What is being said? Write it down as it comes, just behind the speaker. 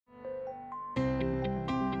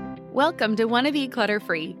Welcome to Wanna Be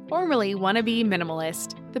Clutter-Free, formerly Wanna Be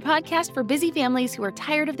Minimalist, the podcast for busy families who are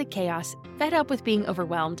tired of the chaos, fed up with being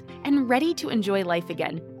overwhelmed, and ready to enjoy life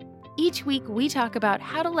again. Each week, we talk about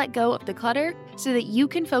how to let go of the clutter so that you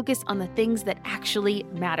can focus on the things that actually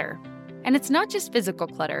matter. And it's not just physical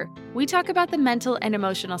clutter. We talk about the mental and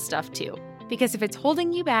emotional stuff too, because if it's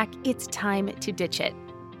holding you back, it's time to ditch it.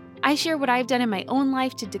 I share what I've done in my own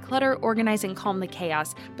life to declutter, organize, and calm the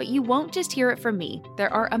chaos, but you won't just hear it from me.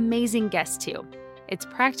 There are amazing guests too. It's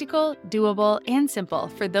practical, doable, and simple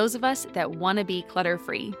for those of us that want to be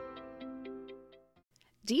clutter-free.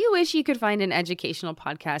 Do you wish you could find an educational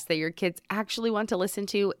podcast that your kids actually want to listen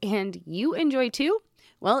to and you enjoy too?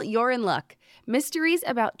 Well, you're in luck. Mysteries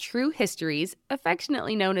About True Histories,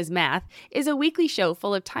 affectionately known as Math, is a weekly show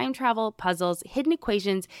full of time travel, puzzles, hidden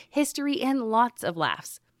equations, history, and lots of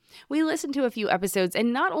laughs. We listened to a few episodes,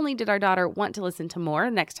 and not only did our daughter want to listen to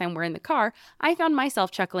more next time we're in the car, I found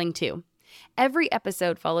myself chuckling too. Every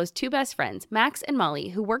episode follows two best friends, Max and Molly,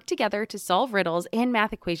 who work together to solve riddles and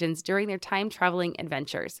math equations during their time-traveling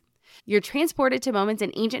adventures. You're transported to moments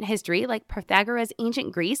in ancient history like Pythagoras'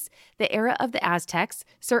 ancient Greece, the era of the Aztecs,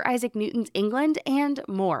 Sir Isaac Newton's England, and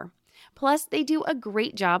more. Plus, they do a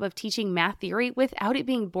great job of teaching math theory without it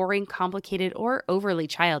being boring, complicated, or overly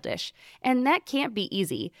childish. And that can't be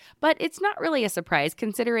easy. But it's not really a surprise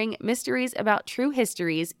considering Mysteries About True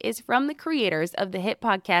Histories is from the creators of the hit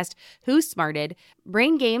podcast Who Smarted,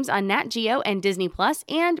 Brain Games on Nat Geo and Disney Plus,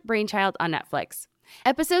 and Brainchild on Netflix.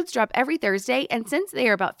 Episodes drop every Thursday, and since they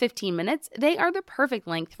are about 15 minutes, they are the perfect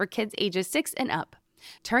length for kids ages 6 and up.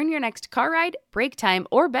 Turn your next car ride, break time,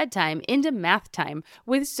 or bedtime into math time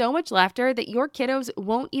with so much laughter that your kiddos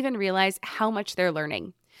won't even realize how much they're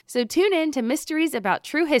learning. So tune in to Mysteries About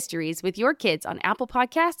True Histories with your kids on Apple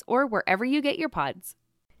Podcasts or wherever you get your pods.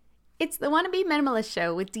 It's the Wanna Be Minimalist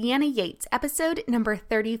Show with Deanna Yates, episode number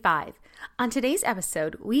 35. On today's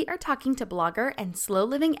episode, we are talking to blogger and slow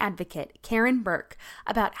living advocate Karen Burke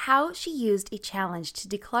about how she used a challenge to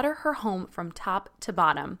declutter her home from top to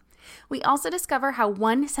bottom. We also discover how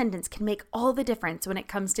one sentence can make all the difference when it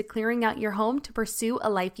comes to clearing out your home to pursue a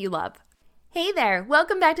life you love. Hey there,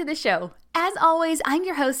 welcome back to the show. As always, I'm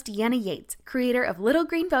your host, Deanna Yates, creator of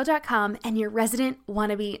littlegreenbow.com and your resident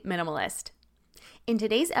wannabe minimalist. In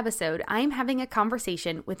today's episode, I'm having a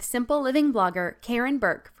conversation with simple living blogger Karen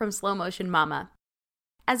Burke from Slow Motion Mama.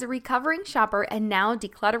 As a recovering shopper and now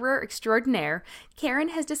declutterer extraordinaire, Karen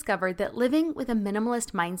has discovered that living with a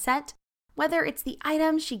minimalist mindset, whether it's the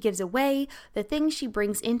items she gives away, the things she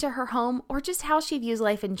brings into her home, or just how she views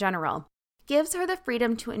life in general, gives her the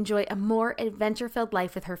freedom to enjoy a more adventure-filled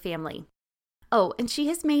life with her family. Oh, and she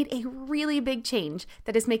has made a really big change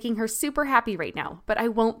that is making her super happy right now, but I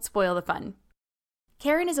won't spoil the fun.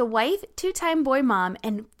 Karen is a wife, two-time boy mom,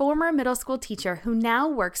 and former middle school teacher who now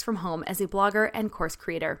works from home as a blogger and course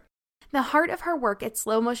creator. The heart of her work at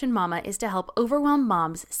Slow Motion Mama is to help overwhelmed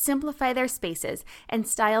moms simplify their spaces and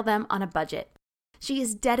style them on a budget. She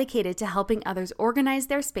is dedicated to helping others organize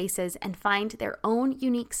their spaces and find their own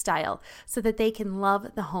unique style so that they can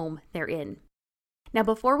love the home they're in. Now,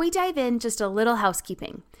 before we dive in, just a little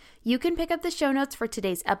housekeeping. You can pick up the show notes for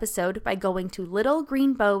today's episode by going to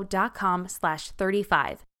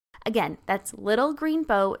littlegreenbow.com/35. Again, that's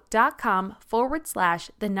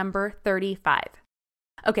littlegreenbow.com/35.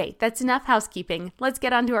 Okay, that's enough housekeeping. Let's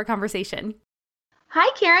get on to our conversation.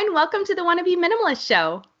 Hi, Karen. Welcome to the Wanna Be Minimalist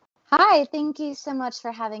Show. Hi, thank you so much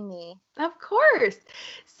for having me. Of course.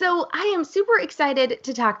 So I am super excited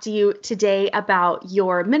to talk to you today about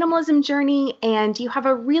your minimalism journey, and you have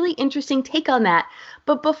a really interesting take on that.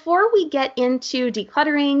 But before we get into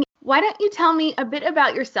decluttering, why don't you tell me a bit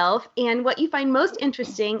about yourself and what you find most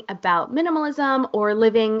interesting about minimalism or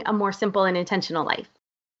living a more simple and intentional life?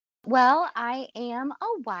 Well, I am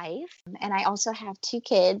a wife, and I also have two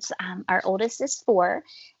kids. Our oldest is 4,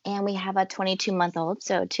 and we have a 22-month-old,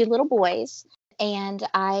 so 2 little boys. And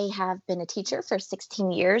I have been a teacher for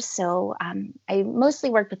 16 years, so I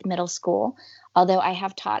mostly work with middle school, although I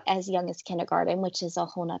have taught as young as kindergarten, which is a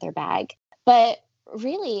whole nother bag. But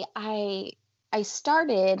really, I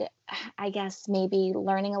started, I guess, maybe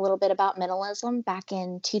learning a little bit about minimalism back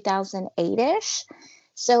in 2008-ish.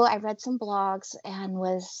 So I read some blogs and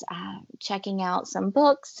was checking out some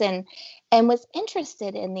books and was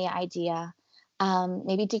interested in the idea,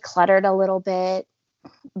 maybe decluttered a little bit,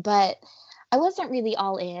 but I wasn't really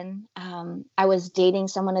all in. I was dating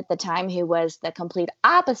someone at the time who was the complete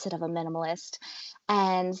opposite of a minimalist.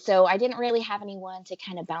 And so I didn't really have anyone to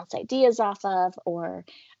kind of bounce ideas off of or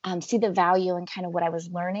see the value in kind of what I was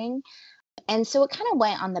learning. And so it kind of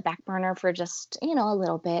went on the back burner for just, a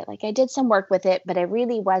little bit. Like I did some work with it, but it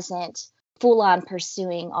really wasn't full on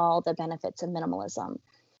pursuing all the benefits of minimalism.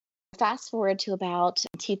 Fast forward to about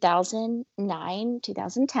 2009,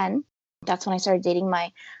 2010. That's when I started dating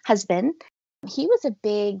my husband. He was a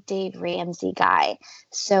big Dave Ramsey guy.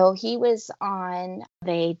 So he was on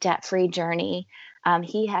a debt-free journey.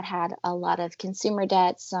 He had a lot of consumer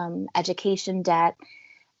debt, some education debt,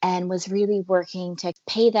 and was really working to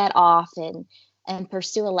pay that off and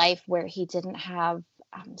pursue a life where he didn't have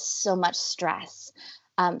so much stress.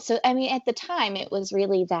 So, I mean, at the time, it was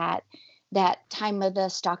really that time of the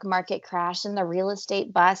stock market crash and the real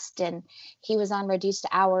estate bust, and he was on reduced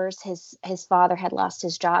hours. His father had lost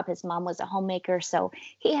his job. His mom was a homemaker, so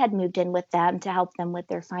he had moved in with them to help them with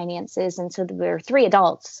their finances. And so there were three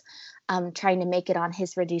adults trying to make it on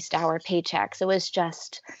his reduced hour paycheck. So it was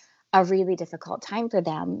just a really difficult time for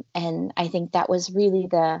them. And I think that was really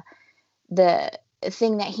the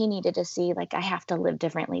thing that he needed to see, like, I have to live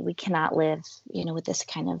differently. We cannot live, with this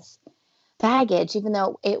kind of baggage. Even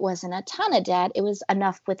though it wasn't a ton of debt, it was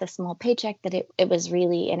enough with a small paycheck that it was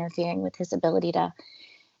really interfering with his ability to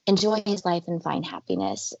enjoy his life and find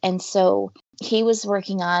happiness. And so he was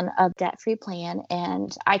working on a debt-free plan,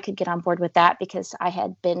 and I could get on board with that because I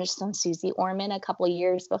had binged some Susie Orman a couple of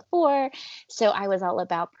years before. So I was all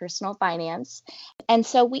about personal finance. And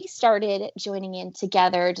so we started joining in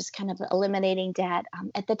together, just kind of eliminating debt.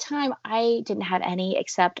 At the time, I didn't have any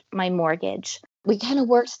except my mortgage. We kind of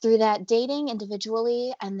worked through that dating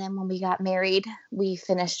individually. And then when we got married, we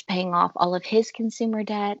finished paying off all of his consumer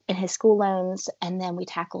debt and his school loans. And then we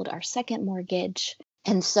tackled our second mortgage.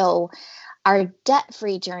 And so our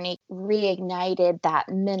debt-free journey reignited that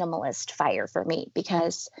minimalist fire for me,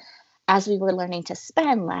 because as we were learning to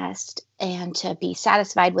spend less and to be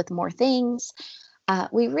satisfied with more things,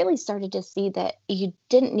 we really started to see that you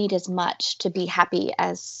didn't need as much to be happy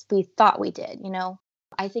as we thought we did.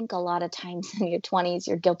 I think a lot of times in your 20s,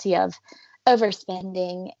 you're guilty of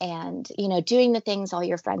overspending and, doing the things all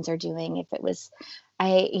your friends are doing. If it was,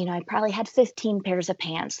 I probably had 15 pairs of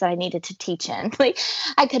pants that I needed to teach in. Like,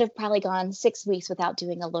 I could have probably gone 6 weeks without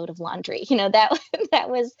doing a load of laundry. That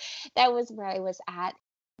was where I was at.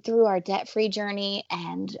 Through our debt-free journey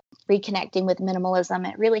and reconnecting with minimalism,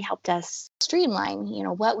 it really helped us streamline,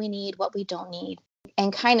 what we need, what we don't need,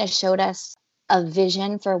 and kind of showed us a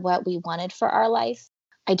vision for what we wanted for our life.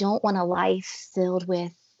 I don't want a life filled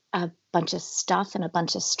with a bunch of stuff and a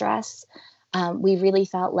bunch of stress. We really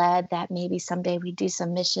felt led that maybe someday we'd do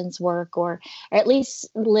some missions work or at least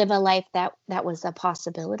live a life that was a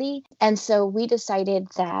possibility. And so we decided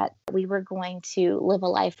that we were going to live a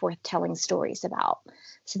life worth telling stories about.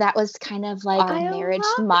 So that was kind of like our marriage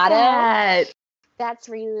motto. That's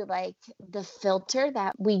really like the filter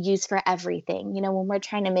that we use for everything. When we're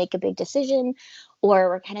trying to make a big decision or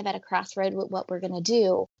we're kind of at a crossroad with what we're going to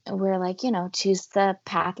do, we're like, choose the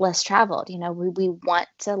path less traveled. We want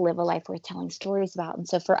to live a life worth telling stories about. And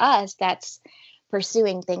so for us, that's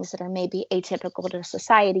pursuing things that are maybe atypical to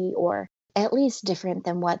society or at least different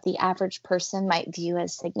than what the average person might view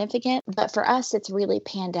as significant. But for us, it's really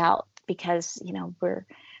panned out because,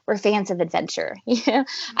 we're fans of adventure.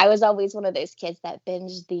 I was always one of those kids that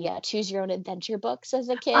binged the Choose Your Own Adventure books as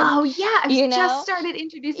a kid. Oh yeah, I've just started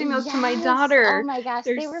introducing those to my daughter. Oh my gosh,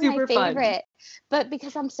 they were super my favorite. Fun. But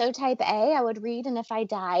because I'm so type A, I would read, and if I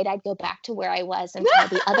died, I'd go back to where I was and try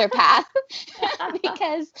the other path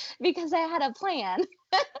because I had a plan.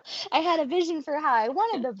 I had a vision for how I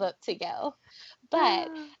wanted the book to go. But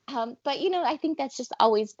I think that's just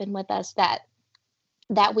always been with us,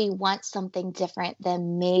 that we want something different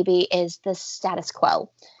than maybe is the status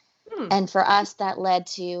quo. And for us, that led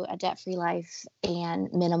to a debt-free life and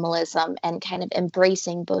minimalism and kind of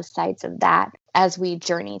embracing both sides of that as we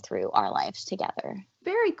journey through our lives together.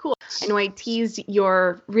 Very cool. I know I teased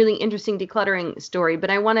your really interesting decluttering story, but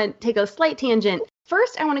I want to take a slight tangent.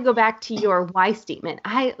 First, I want to go back to your why statement.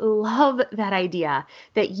 I love that idea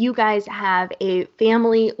that you guys have a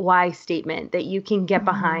family why statement that you can get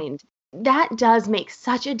behind. That does make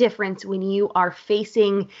such a difference when you are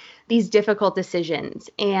facing these difficult decisions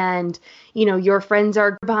and, your friends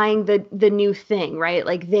are buying the new thing, right?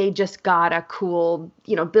 Like they just got a cool,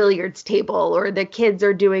 billiards table, or the kids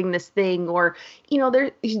are doing this thing, or,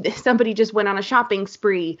 somebody just went on a shopping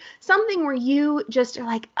spree, something where you just are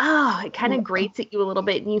like, it kind of grates at you a little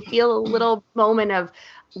bit and you feel a little moment of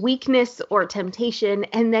weakness or temptation.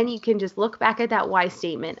 And then you can just look back at that why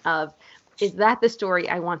statement of, is that the story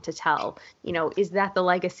I want to tell? Is that the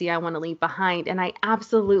legacy I want to leave behind? And I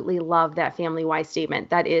absolutely love that family why statement.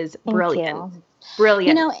 That is brilliant.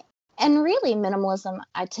 Brilliant. And really minimalism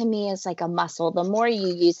to me is like a muscle. The more you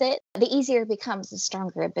use it, the easier it becomes, the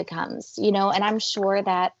stronger it becomes, and I'm sure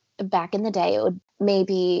that back in the day, it would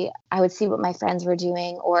maybe I would see what my friends were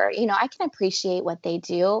doing, or, I can appreciate what they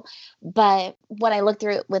do. But when I look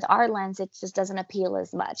through it with our lens, it just doesn't appeal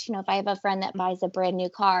as much. If I have a friend that buys a brand new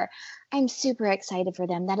car, I'm super excited for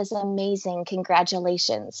them. That is amazing.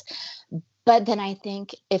 Congratulations. But then I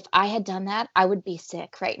think if I had done that, I would be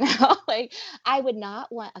sick right now. Like, I would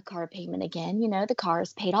not want a car payment again. The car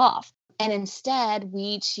is paid off. And instead,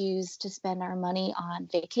 we choose to spend our money on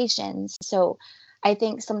vacations. So I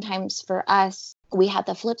think sometimes for us, we have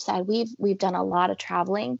the flip side. We've done a lot of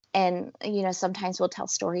traveling, and sometimes we'll tell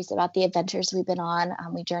stories about the adventures we've been on.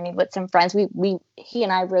 We journeyed with some friends. He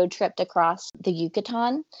and I road tripped across the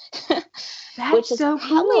Yucatan, That's which is so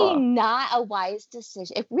probably cool. not a wise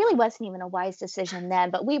decision. It really wasn't even a wise decision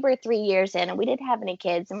then, but we were 3 years in and we didn't have any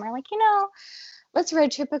kids, and we're like, let's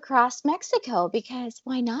road trip across Mexico because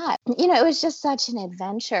why not? It was just such an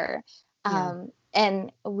adventure. Yeah.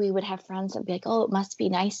 And we would have friends that would be like, oh, it must be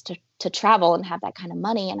nice to travel and have that kind of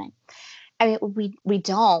money. And I mean, we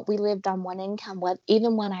don't. We lived on one income.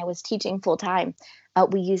 Even when I was teaching full time,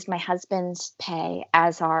 we used my husband's pay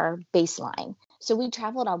as our baseline. So we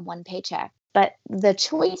traveled on one paycheck. But the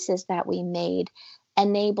choices that we made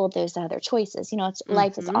enabled those other choices. It's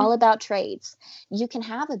life is all about trades. You can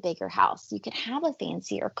have a bigger house. You can have a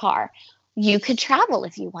fancier car. You could travel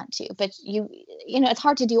if you want to, but it's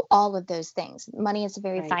hard to do all of those things. Money is a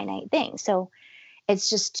very finite thing. So it's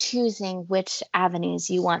just choosing which avenues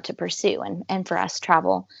you want to pursue. And for us,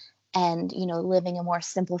 travel and, living a more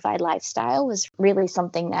simplified lifestyle was really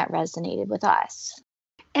something that resonated with us.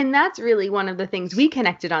 And that's really one of the things we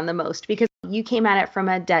connected on the most, because you came at it from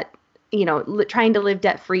a debt, trying to live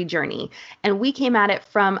debt-free journey. And we came at it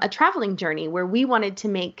from a traveling journey where we wanted to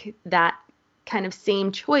make that kind of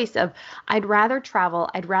same choice of, I'd rather travel,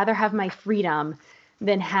 I'd rather have my freedom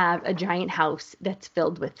than have a giant house that's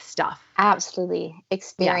filled with stuff. Absolutely.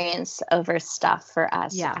 Experience over stuff for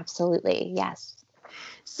us. Yeah. Absolutely. Yes.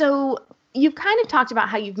 So you've kind of talked about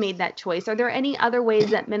how you've made that choice. Are there any other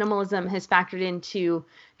ways that minimalism has factored into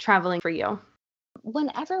traveling for you?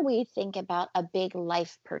 Whenever we think about a big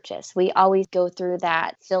life purchase, we always go through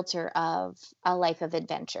that filter of a life of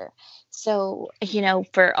adventure. So,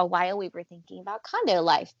 for a while we were thinking about condo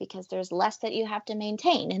life because there's less that you have to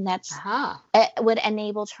maintain, and it would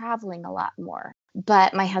enable traveling a lot more.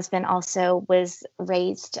 But my husband also was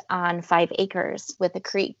raised on 5 acres with a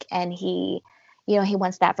creek, and he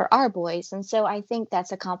wants that for our boys. And so I think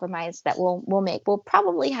that's a compromise that we'll make. We'll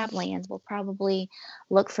probably have land. We'll probably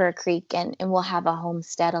look for a creek, and we'll have a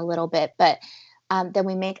homestead a little bit. But then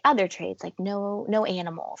we make other trades, like no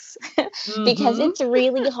animals, because it's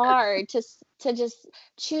really hard to just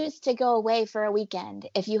choose to go away for a weekend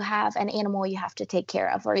if you have an animal you have to take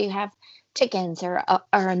care of, or you have chickens or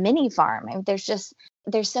a mini farm. I mean,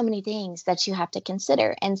 there's so many things that you have to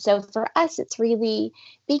consider. And so for us, it's really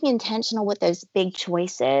being intentional with those big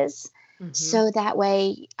choices. So that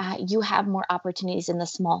way you have more opportunities in the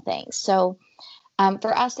small things. So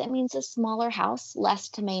for us, it means a smaller house, less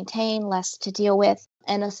to maintain, less to deal with.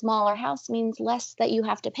 And a smaller house means less that you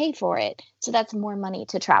have to pay for it. So that's more money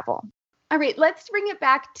to travel. All right, let's bring it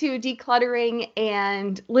back to decluttering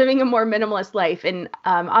and living a more minimalist life. And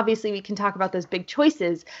obviously, we can talk about those big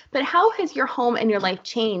choices, but how has your home and your life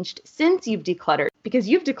changed since you've decluttered? Because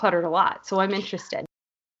you've decluttered a lot, so I'm interested.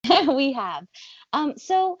 We have.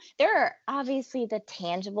 So there are obviously the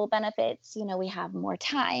tangible benefits. We have more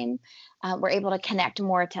time. We're able to connect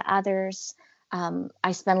more to others.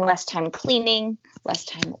 I spend less time cleaning, less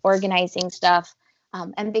time organizing stuff.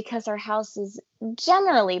 And because our house is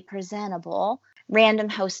generally presentable, random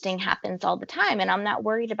hosting happens all the time. And I'm not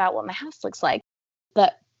worried about what my house looks like.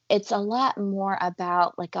 But it's a lot more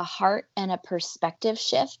about like a heart and a perspective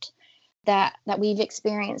shift that we've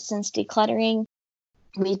experienced since decluttering.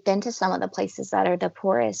 We've been to some of the places that are the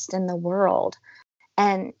poorest in the world.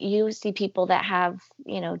 And you see people that have,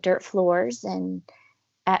 dirt floors and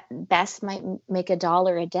at best might make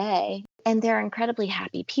 $1 a day. And they're incredibly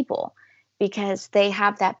happy people, because they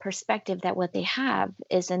have that perspective that what they have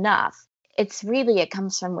is enough. It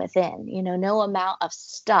comes from within. No amount of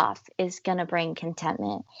stuff is going to bring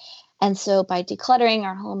contentment. And so by decluttering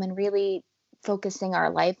our home and really focusing our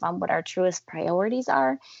life on what our truest priorities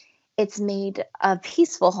are, it's made a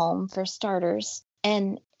peaceful home for starters,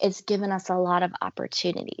 and it's given us a lot of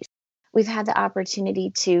opportunities. We've had the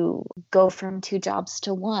opportunity to go from 2 jobs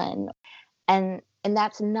to 1, and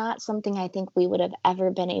that's not something I think we would have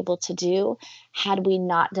ever been able to do had we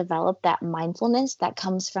not developed that mindfulness that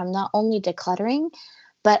comes from not only decluttering,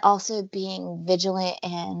 but also being vigilant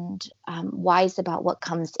and wise about what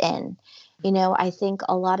comes in. I think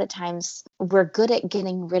a lot of times we're good at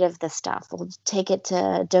getting rid of the stuff. We'll take it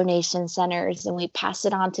to donation centers and we pass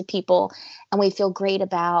it on to people and we feel great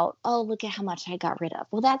about, oh, look at how much I got rid of.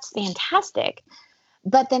 Well, that's fantastic.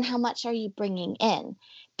 But then how much are you bringing in?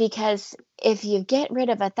 Because if you get rid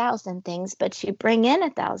of 1,000 things, but you bring in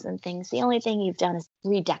 1,000 things, the only thing you've done is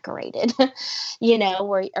redecorated,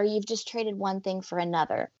 or you've just traded one thing for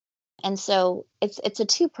another. And so it's a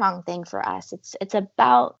two-pronged thing for us. It's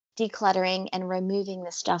about decluttering and removing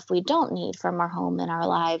the stuff we don't need from our home and our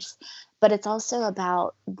lives. But it's also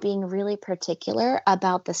about being really particular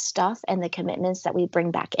about the stuff and the commitments that we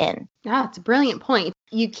bring back in. Yeah, it's a brilliant point.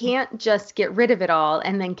 You can't just get rid of it all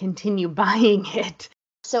and then continue buying it.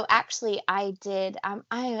 So actually, I did.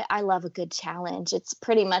 I love a good challenge. It's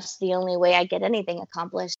pretty much the only way I get anything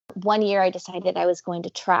accomplished. One year, I decided I was going to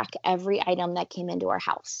track every item that came into our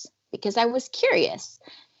house because I was curious,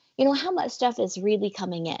 how much stuff is really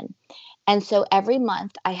coming in. And so every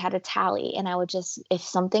month I had a tally and I would if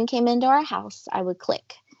something came into our house, I would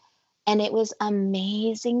click. And it was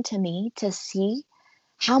amazing to me to see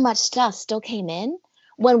how much stuff still came in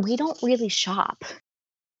when we don't really shop.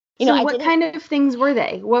 So what kind of things were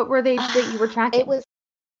they? What were they that you were tracking?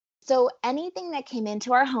 So anything that came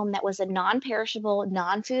into our home that was a non-perishable,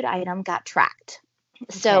 non-food item got tracked.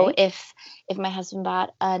 Okay. So if my husband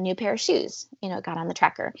bought a new pair of shoes, it got on the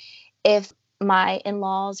tracker. If my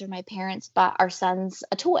in-laws or my parents bought our sons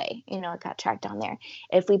a toy, it got tracked on there.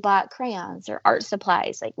 If we bought crayons or art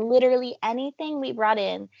supplies, like literally anything we brought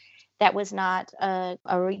in that was not a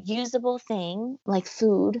reusable thing like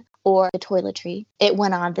food or the toiletry, it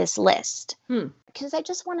went on this list. Because I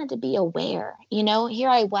just wanted to be aware. Here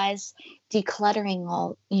I was decluttering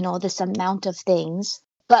all, this amount of things,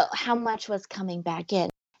 but how much was coming back in?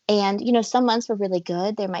 And, some months were really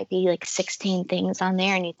good. There might be like 16 things on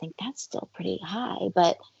there and you think that's still pretty high.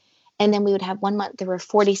 And then we would have one month, there were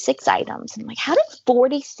 46 items. And I'm like, how did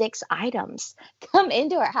 46 items come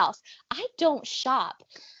into our house? I don't shop.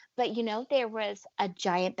 But, there was a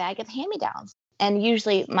giant bag of hand-me-downs. And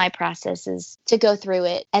usually my process is to go through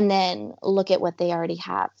it and then look at what they already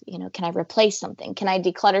have. Can I replace something? Can I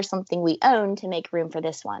declutter something we own to make room for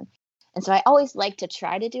this one? And so I always like to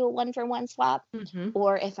try to do a 1-for-1 swap. Mm-hmm.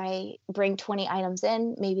 Or if I bring 20 items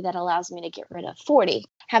in, maybe that allows me to get rid of 40,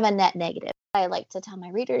 have a net negative. I like to tell my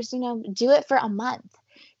readers, do it for a month.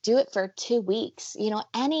 Do it for 2 weeks.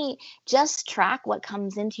 Just track what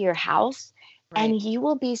comes into your house. Right. And you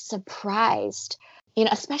will be surprised,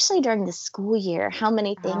 especially during the school year, how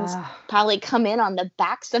many things probably come in on the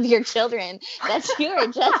backs of your children that you are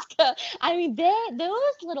just,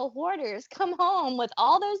 those little hoarders come home with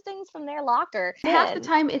all those things from their locker. Half the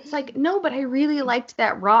time it's like, no, but I really liked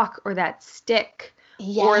that rock or that stick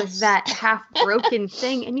or that half broken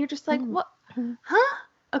thing. And you're just like, what? Huh?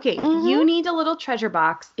 Okay, you need a little treasure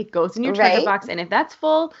box. It goes in your treasure box. And if that's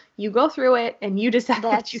full, you go through it and you decide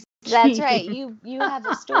what you That's right. You have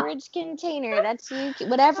a storage container. That's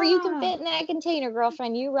whatever you can fit in that container,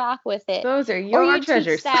 girlfriend. You rock with it. Those are your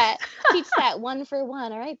treasures. Teach that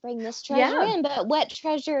 1-for-1. All right, bring this treasure in. But what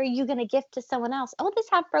treasure are you going to gift to someone else? Oh, this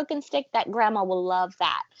half broken stick. That grandma will love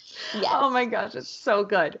that. Yes. Oh my gosh, it's so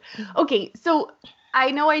good. Okay, so I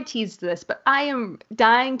know I teased this, but I am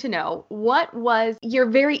dying to know, what was your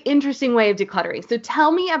very interesting way of decluttering? So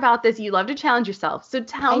tell me about this. You love to challenge yourself. So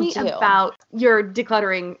tell me about your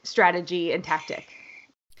decluttering strategy and tactic.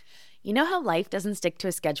 You know how life doesn't stick to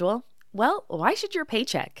a schedule? Well, why should your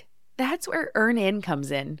paycheck? That's where Earn In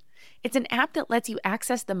comes in. It's an app that lets you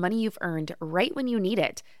access the money you've earned right when you need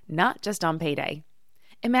it, not just on payday.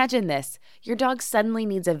 Imagine this. Your dog suddenly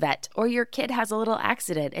needs a vet, or your kid has a little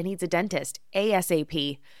accident and needs a dentist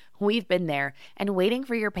ASAP. We've been there, and waiting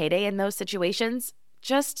for your payday in those situations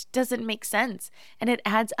just doesn't make sense, and it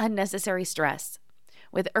adds unnecessary stress.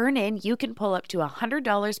 With Earn In, you can pull up to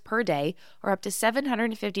 $100 per day or up to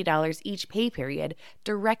 $750 each pay period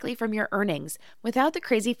directly from your earnings without the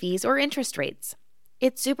crazy fees or interest rates.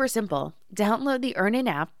 It's super simple. Download the Earn In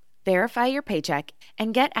app, verify your paycheck,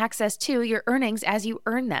 and get access to your earnings as you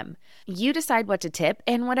earn them. You decide what to tip,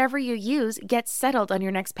 and whatever you use gets settled on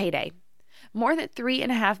your next payday. More than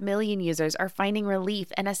 3.5 million users are finding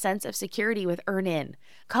relief and a sense of security with Earn In,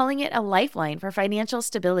 calling it a lifeline for financial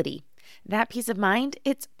stability. That peace of mind,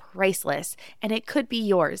 it's priceless, and it could be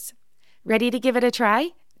yours. Ready to give it a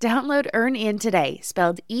try? Download Earn In today,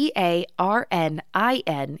 spelled EARNIN,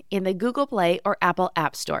 in the Google Play or Apple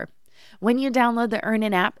App Store. When you download the Earn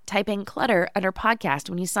In app, type in Clutter under podcast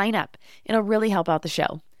when you sign up. It'll really help out the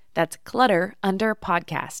show. That's Clutter under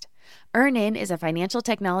podcast. Earnin is a financial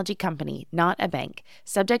technology company, not a bank.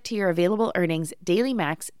 Subject to your available earnings, daily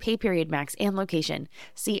max, pay period max, and location.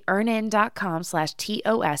 See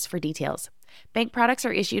earnin.com/TOS for details. Bank products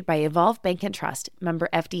are issued by Evolve Bank and Trust, member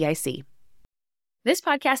FDIC. This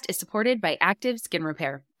podcast is supported by Active Skin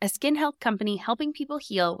Repair, a skin health company helping people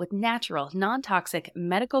heal with natural, non-toxic,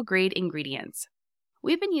 medical-grade ingredients.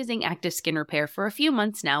 We've been using Active Skin Repair for a few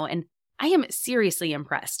months now, and I am seriously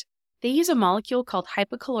impressed. They use a molecule called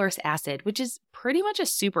hypochlorous acid, which is pretty much a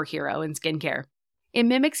superhero in skincare. It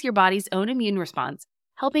mimics your body's own immune response,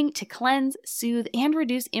 helping to cleanse, soothe, and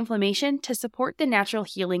reduce inflammation to support the natural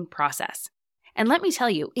healing process. And let me tell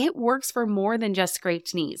you, it works for more than just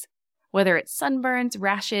scraped knees. Whether it's sunburns,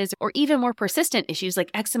 rashes, or even more persistent issues like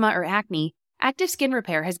eczema or acne, Active Skin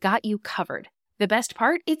Repair has got you covered. The best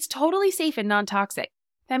part? It's totally safe and non-toxic.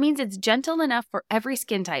 That means it's gentle enough for every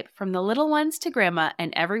skin type, from the little ones to grandma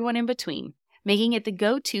and everyone in between, making it the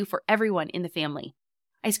go-to for everyone in the family.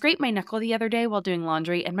 I scraped my knuckle the other day while doing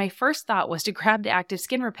laundry, and my first thought was to grab the Active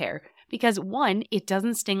Skin Repair because 1, it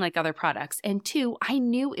doesn't sting like other products, and 2, I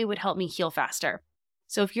knew it would help me heal faster.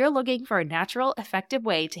 So if you're looking for a natural, effective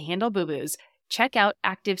way to handle boo-boos, check out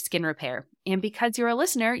Active Skin Repair. And because you're a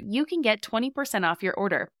listener, you can get 20% off your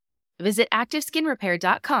order. Visit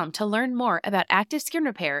ActiveSkinRepair.com to learn more about Active Skin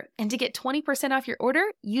Repair, and to get 20% off your order,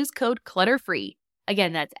 use code CLUTTERFREE.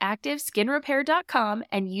 Again, that's ActiveSkinRepair.com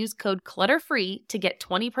and use code CLUTTERFREE to get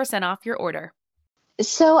 20% off your order.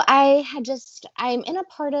 So I'm in a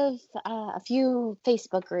part of a few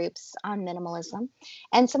Facebook groups on minimalism,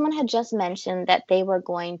 and someone had just mentioned that they were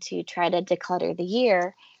going to try to declutter the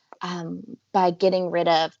year by getting rid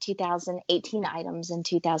of 2018 items in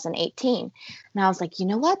 2018. And I was like, you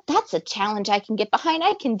know what? That's a challenge I can get behind.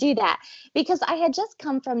 I can do that, because I had just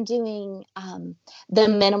come from doing the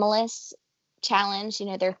minimalist challenge,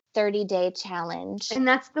 their 30-day challenge. And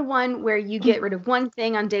that's the one where you get rid of one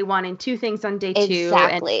thing on day 1 and 2 things on day 2.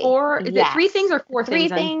 Exactly. And 4, is it 3 things or 4 3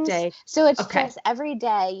 things on day? So it's just every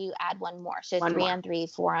day you add one more. So 3 on 3,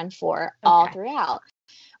 4 on 4, all throughout.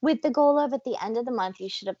 With the goal of at the end of the month, you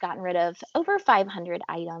should have gotten rid of over 500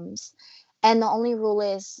 items. And the only rule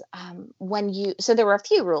is so there were a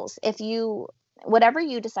few rules. Whatever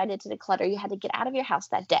you decided to declutter, you had to get out of your house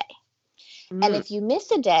that day. And if you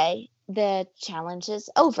miss a day, the challenge is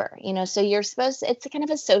over, so it's a kind of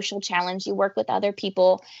a social challenge. You work with other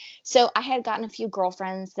people. So I had gotten a few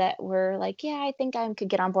girlfriends that were like, yeah, I think I could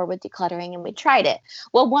get on board with decluttering. And we tried it.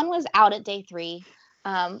 Well, one was out at day 3.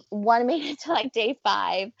 One made it to like day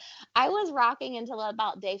 5. I was rocking until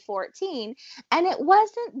about day 14. And it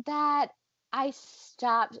wasn't that I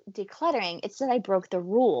stopped decluttering. It's that I broke the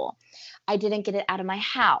rule. I didn't get it out of my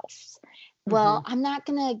house. Well, I'm not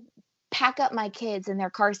going to pack up my kids in their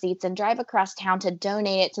car seats and drive across town to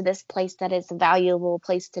donate it to this place that is a valuable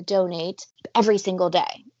place to donate every single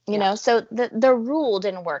day. So the rule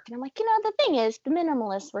didn't work. And I'm like, the thing is, the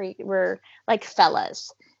minimalists were like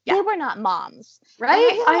fellas. Yeah. They were not moms.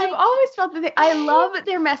 Right? I have always felt that I love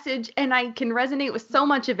their message, and I can resonate with so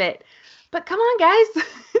much of it. But come on, guys.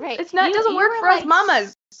 Right. It doesn't work for us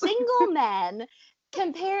mamas. Single men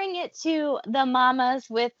comparing it to the mamas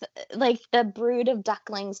with like the brood of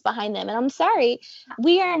ducklings behind them. And I'm sorry,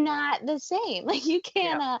 we are not the same. Like you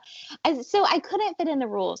can't, so I couldn't fit in the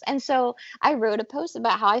rules. And so I wrote a post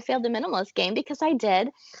about how I failed the minimalist game, because I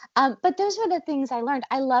did. But those were the things I learned.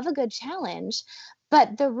 I love a good challenge,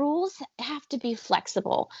 but the rules have to be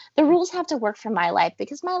flexible. The rules have to work for my life,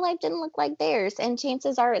 because my life didn't look like theirs. And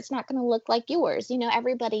chances are it's not going to look like yours.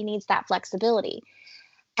 Everybody needs that flexibility.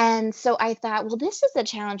 And so I thought, well, this is a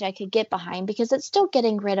challenge I could get behind, because it's still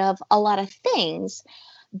getting rid of a lot of things,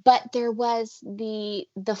 but there was the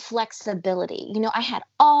flexibility. I had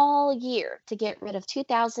all year to get rid of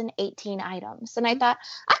 2018 items. And I thought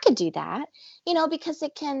I could do that, because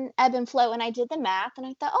it can ebb and flow. And I did the math, and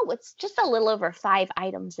I thought, oh, it's just a little over 5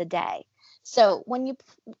 items a day. So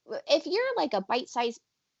if you're like a bite-sized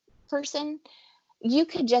person, you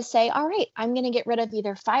could just say, all right, I'm going to get rid of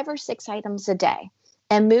either 5 or 6 items a day,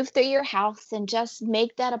 and move through your house and just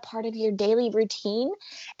make that a part of your daily routine.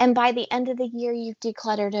 And by the end of the year, you've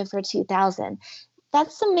decluttered over 2,000.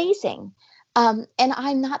 That's amazing. And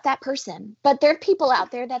I'm not that person, but there are people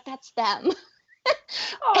out there that's them.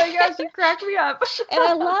 Oh my gosh, you crack me up. And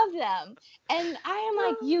I love them. And I am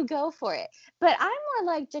like, you go for it. But I'm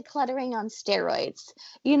more like decluttering on steroids.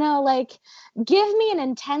 Like give me an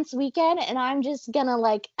intense weekend and I'm just gonna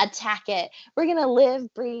like attack it. We're gonna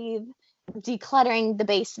live, breathe, decluttering the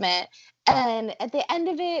basement, and at the end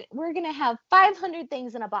of it we're gonna have 500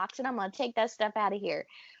 things in a box, and I'm gonna take that stuff out of here,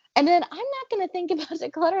 and then I'm not gonna think about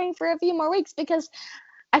decluttering for a few more weeks, because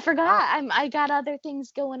I forgot. I got other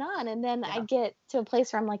things going on. And then I get to a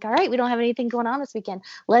place where I'm like, all right, we don't have anything going on this weekend.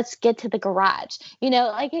 Let's get to the garage.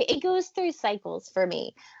 Like it goes through cycles for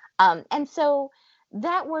me. And so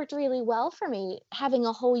that worked really well for me, having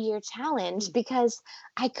a whole year challenge, because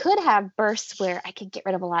I could have bursts where I could get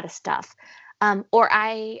rid of a lot of stuff. Or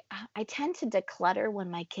I tend to declutter when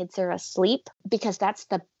my kids are asleep, because that's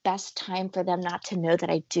the best time for them not to know that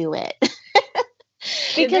I do it.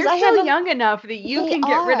 Because they're still young enough that you can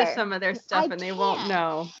get rid of are. some of their stuff and they won't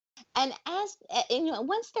know. And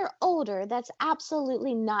once they're older, that's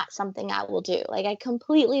absolutely not something I will do. Like, I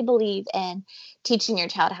completely believe in teaching your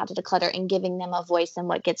child how to declutter and giving them a voice in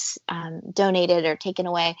what gets donated or taken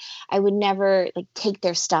away. I would never take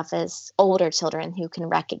their stuff as older children who can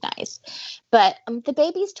recognize. But the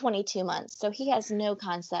baby's 22 months, so he has no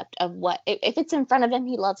concept of what, if it's in front of him,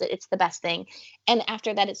 he loves it. It's the best thing. And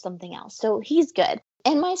after that, it's something else. So he's good.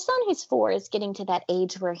 And my son, who's 4, is getting to that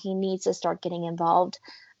age where he needs to start getting involved.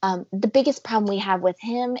 The biggest problem we have with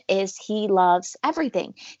him is he loves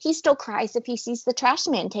everything. He still cries if he sees the trash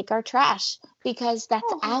man take our trash, because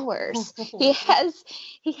that's ours. He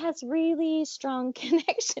has really strong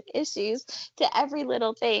connection issues to every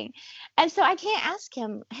little thing. And so I can't ask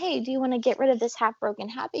him, hey, do you want to get rid of this half broken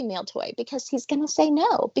Happy Meal toy? Because he's going to say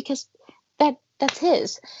no, because that's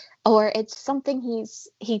his, or it's something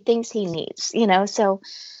he thinks he needs, So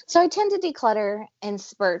I tend to declutter in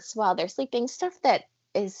spurts while they're sleeping, stuff that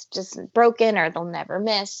is just broken or they'll never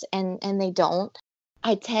miss, and they don't.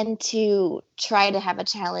 I tend to try to have a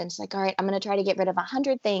challenge, like, all right, I'm going to try to get rid of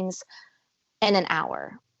 100 things in an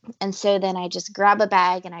hour. And so then I just grab a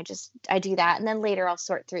bag and I do that. And then later I'll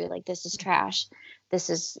sort through, like, this is trash, this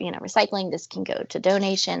is, recycling, this can go to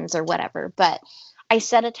donations or whatever. But I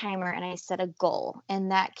set a timer and I set a goal,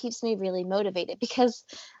 and that keeps me really motivated, because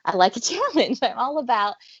I like a challenge. I'm all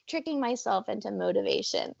about tricking myself into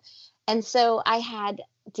motivation. And so I had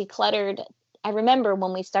decluttered. I remember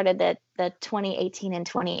when we started the 2018 and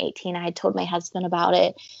 2018, I had told my husband about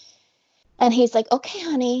it. And he's like, okay,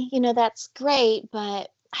 honey, that's great, but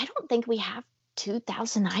I don't think we have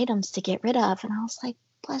 2,000 items to get rid of. And I was like,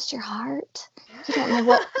 bless your heart. You don't know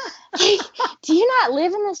what, do you not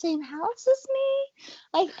live in the same house as me?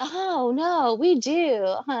 Like, oh no, we do,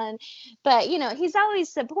 hon. But he's always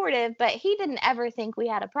supportive, but he didn't ever think we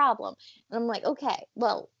had a problem. And I'm like, okay,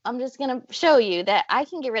 well, I'm just going to show you that I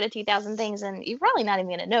can get rid of 2,000 things and you're probably not even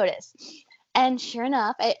going to notice. And sure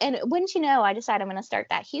enough, and wouldn't you know, I decided I'm going to start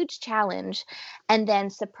that huge challenge, and then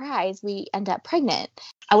surprise, we end up pregnant.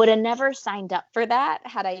 I would have never signed up for that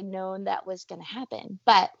had I known that was going to happen.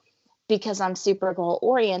 But because I'm super goal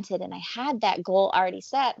oriented and I had that goal already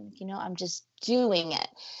set, I'm just doing it.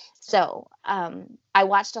 So I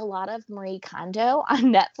watched a lot of Marie Kondo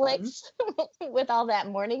on Netflix with all that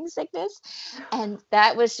morning sickness. And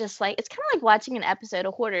that was just like, it's kind of like watching an episode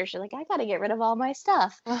of Hoarders. You're like, I got to get rid of all my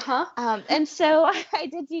stuff. And so I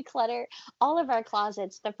did declutter all of our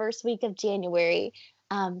closets the first week of January.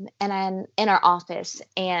 And I'm in our office,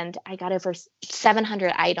 and I got over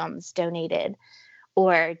 700 items donated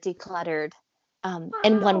or decluttered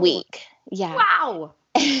in 1 week. Yeah. Wow.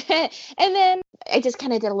 And then I just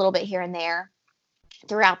kind of did a little bit here and there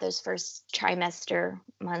throughout those first trimester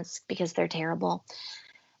months, because they're terrible.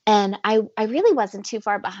 And I really wasn't too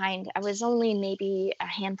far behind. I was only maybe a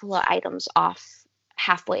handful of items off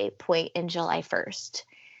halfway point in July 1st.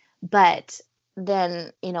 But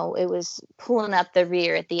then, it was pulling up the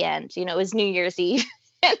rear at the end. It was New Year's Eve.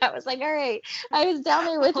 And I was like, all right. I was down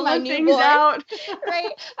there with my newborn.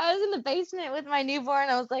 Right. I was in the basement with my newborn.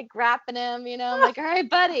 I was like wrapping him, I'm like, all right,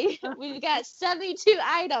 buddy, we've got 72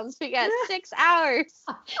 items. We got 6 hours.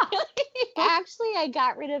 Actually, I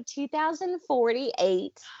got rid of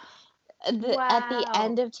 2,048 at the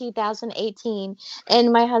end of 2018.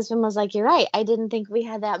 And my husband was like, you're right. I didn't think we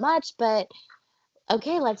had that much, but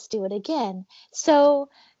okay, let's do it again. So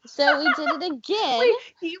we did it again. Wait,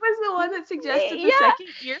 he was the one that suggested the second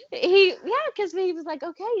year? Because he was like,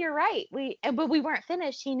 okay, you're right. But we weren't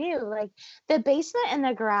finished. He knew, like, the basement and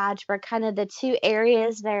the garage were kind of the 2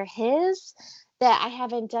 areas that are his that I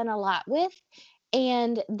haven't done a lot with.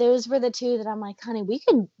 And those were the 2 that I'm like, honey,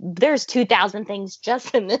 there's 2,000 things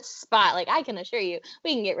just in this spot. Like, I can assure you,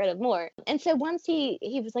 we can get rid of more. And so once he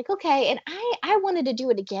was like, okay. And I wanted to do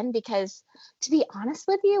it again, because to be honest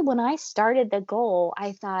with you, when I started the goal,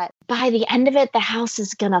 I thought by the end of it, the house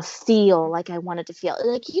is going to feel like I wanted to feel.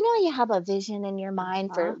 Like, you have a vision in your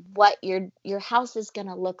mind for what your house is going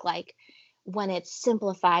to look like when it's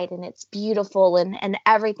simplified and it's beautiful and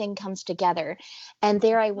everything comes together. And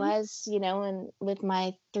there I was, and with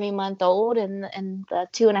my 3-month-old and the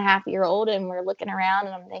 2.5-year-old, and we're looking around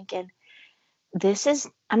and I'm thinking,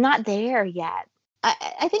 I'm not there yet.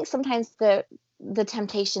 I think sometimes the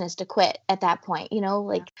temptation is to quit at that point,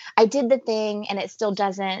 like I did the thing and it still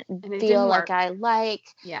doesn't And it feel didn't like work. I like,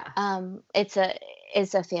 Yeah.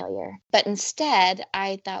 it's a failure. But instead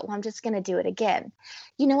I thought, well, I'm just going to do it again.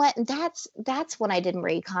 You know what? And that's when I did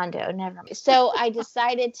Marie Kondo. Never mind. So I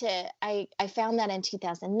decided I found that in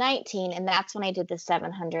 2019, and that's when I did the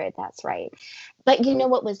 700. That's right. But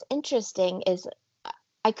what was interesting is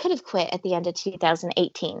I could have quit at the end of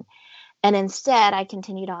 2018. And instead, I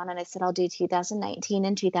continued on and I said, I'll do 2019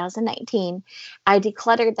 and 2019. I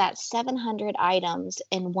decluttered that 700 items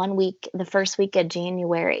in 1 week, the first week of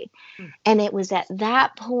January. And it was at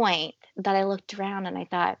that point that I looked around and I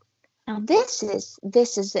thought, now this is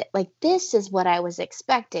it. Like, this is what I was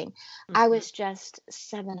expecting. I was just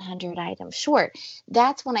 700 items short.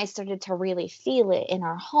 That's when I started to really feel it in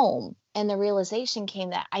our home. And the realization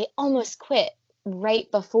came that I almost quit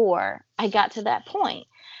right before I got to that point.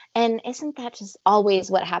 And isn't that just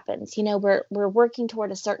always what happens? We're working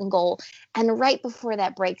toward a certain goal, and right before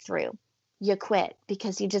that breakthrough, you quit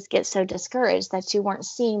because you just get so discouraged that you weren't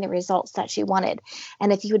seeing the results that you wanted.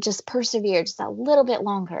 And if you would just persevere just a little bit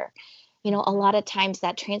longer, a lot of times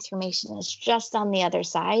that transformation is just on the other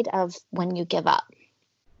side of when you give up.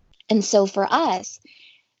 And so for us,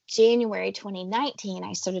 January 2019,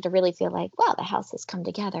 I started to really feel like, wow, the house has come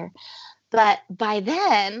together. But by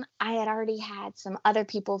then, I had already had some other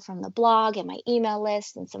people from the blog and my email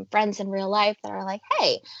list and some friends in real life that are like,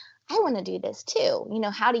 hey, I want to do this too.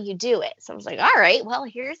 How do you do it? So I was like, all right, well,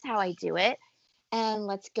 here's how I do it. And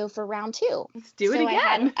let's go for round 2. Let's do it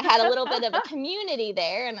again. I had a little bit of a community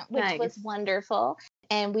there, and which was Nice. wonderful.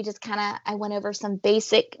 And we just I went over some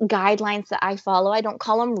basic guidelines that I follow. I don't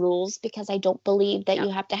call them rules because I don't believe that you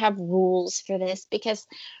have to have rules for this, because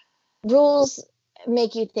rules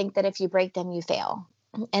make you think that if you break them, you fail.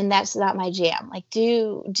 And that's not my jam. Like, do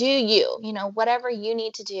you, whatever you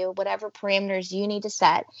need to do, whatever parameters you need to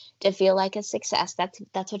set to feel like a success,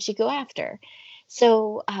 that's what you go after.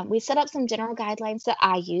 So we set up some general guidelines that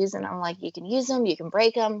I use, and I'm like, you can use them, you can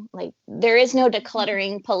break them. Like, there is no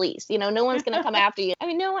decluttering police. No one's going to come after you. I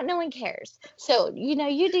mean, no one cares. So, you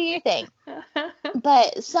do your thing.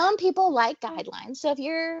 But some people like guidelines. So if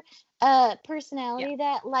you're a personality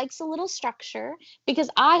that likes a little structure, because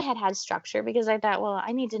I had structure, because I thought, well,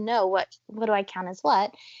 I need to know what do I count as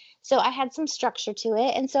what. So I had some structure to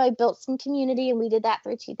it. And so I built some community, and we did that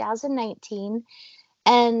through 2019.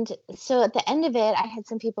 And so at the end of it, I had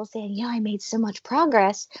some people saying, I made so much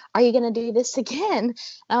progress. Are you going to do this again? And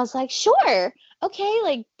I was like, sure. Okay.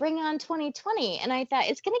 Like, bring on 2020. And I thought,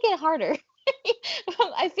 it's going to get harder.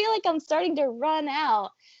 I feel like I'm starting to run out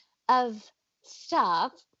of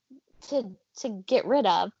stuff to get rid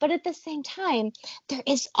of. But at the same time, there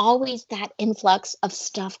is always that influx of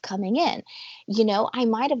stuff coming in. I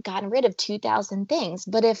might have gotten rid of 2,000 things,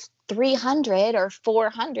 but if 300 or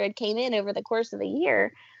 400 came in over the course of the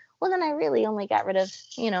year, well, then I really only got rid of,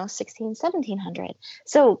 1,700.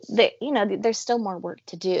 So there's still more work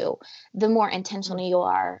to do. The more intentional you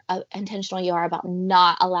are about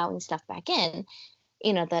not allowing stuff back in,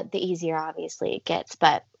 the easier obviously it gets.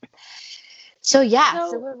 But so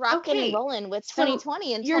we're rocking and rolling with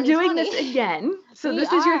 2020 and 2020. You're doing this again. So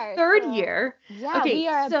this is your third year. Yeah, okay, we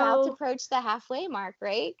are about to approach the halfway mark,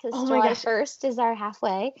 right? Because July 1st is our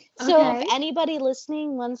halfway. So if anybody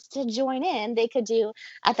listening wants to join in, they could do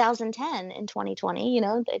 1,010 in 2020.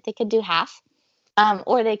 They could do half,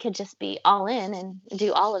 or they could just be all in and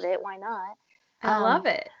do all of it. Why not? I love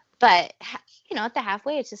it. But at the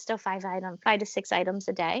halfway, it's just still 5 to 6 items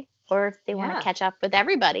a day. Or if they want to catch up with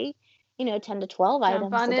everybody, 10 to 12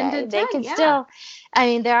 items a day. They can still, I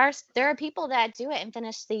mean, there are people that do it and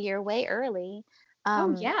finish the year way early. I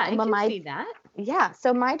can see that. Yeah.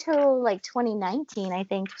 So my total, like 2019, I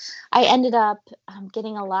think I ended up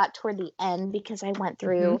getting a lot toward the end, because I went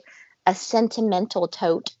through a sentimental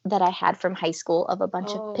tote that I had from high school of a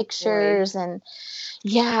bunch of pictures and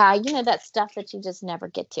that stuff that you just never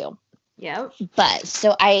get to. Yeah. But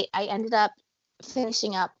so I ended up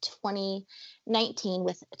finishing up 2019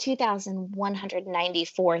 with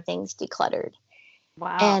 2,194 things decluttered.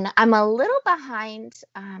 Wow. And I'm a little behind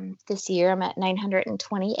this year. I'm at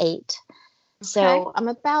 928. Okay. So I'm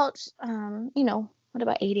about,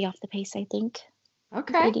 about 80 off the pace, I think.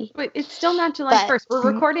 Okay. 80. But it's still not July 1st.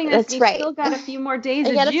 We're recording this. That's right. Still got a few more days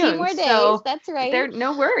of June. I got a few more days. So that's right.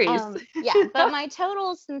 No worries. But my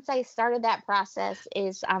total since I started that process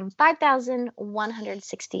is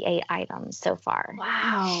 5,168 items so far.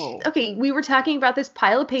 Wow. Okay, we were talking about this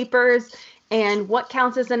pile of papers and what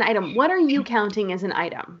counts as an item. What are you counting as an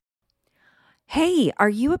item? Hey, are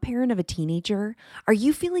you a parent of a teenager? Are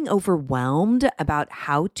you feeling overwhelmed about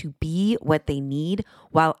how to be what they need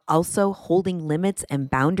while also holding limits and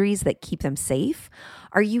boundaries that keep them safe?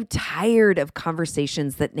 Are you tired of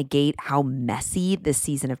conversations that negate how messy this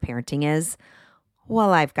season of parenting is?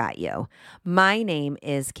 Well, I've got you. My name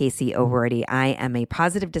is Casey O'Rourke. I am a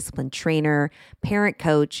positive discipline trainer, parent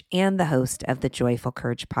coach, and the host of the Joyful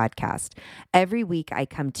Courage podcast. Every week, I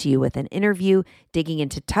come to you with an interview digging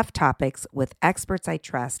into tough topics with experts I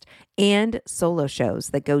trust and solo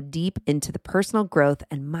shows that go deep into the personal growth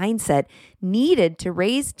and mindset needed to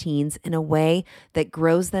raise teens in a way that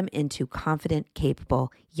grows them into confident,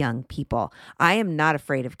 capable young people. I am not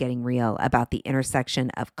afraid of getting real about the intersection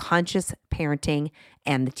of conscious parenting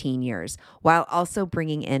and the teen years, while also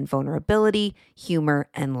bringing in vulnerability, humor,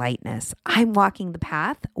 and lightness. I'm walking the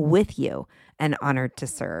path with you and honored to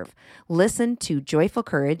serve. Listen to Joyful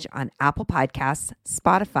Courage on Apple Podcasts,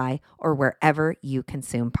 Spotify, or wherever you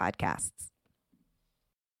consume podcasts.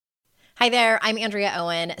 Hi there, I'm Andrea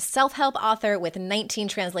Owen, self-help author with 19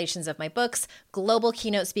 translations of my books, global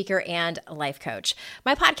keynote speaker, and life coach.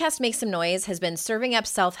 My podcast, Make Some Noise, has been serving up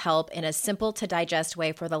self-help in a simple to digest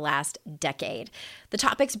way for the last decade. The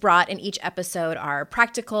topics brought in each episode are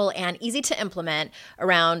practical and easy to implement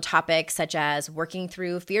around topics such as working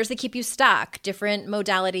through fears that keep you stuck, different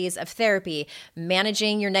modalities of therapy,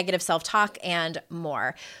 managing your negative self-talk, and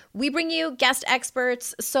more. We bring you guest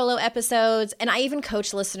experts, solo episodes, and I even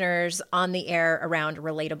coach listeners on the air around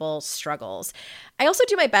relatable struggles. I also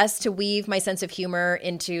do my best to weave my sense of humor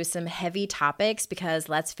into some heavy topics because,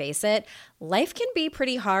 let's face it, life can be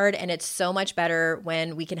pretty hard, and it's so much better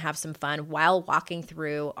when we can have some fun while walking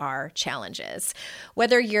through our challenges.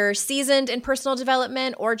 Whether you're seasoned in personal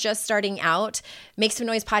development or just starting out, Make Some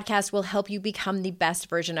Noise podcast will help you become the best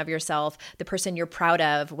version of yourself, the person you're proud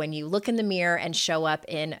of when you look in the mirror and show up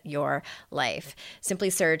in your life. Simply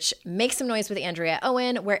search Make Some Noise with Andrea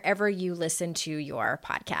Owen wherever you listen to your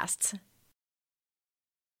podcasts.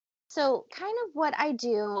 So kind of what I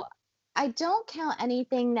do, I don't count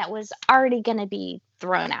anything that was already going to be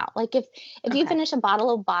thrown out. Like if you finish a bottle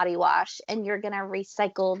of body wash and you're going to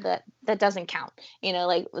recycle that doesn't count.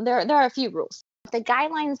 Like there are a few rules. The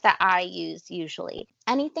guidelines that I use usually,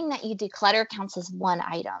 anything that you declutter counts as one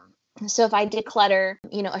item. So if I declutter,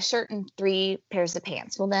 a shirt and 3 pairs of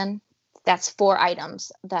pants, well then that's 4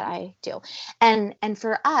 items that I do. And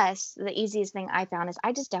for us, the easiest thing I found is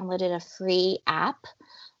I just downloaded a free app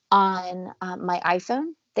on my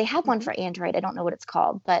iPhone. They have one for Android. I don't know what it's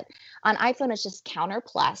called, but on iPhone, it's just Counter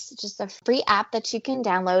Plus. It's just a free app that you can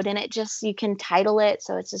download, and you can title it.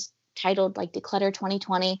 So it's just titled like Declutter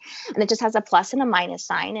 2020, and it just has a plus and a minus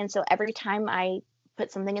sign. And so every time I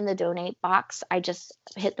put something in the donate box, I just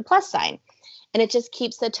hit the plus sign, and it just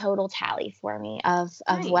keeps the total tally for me of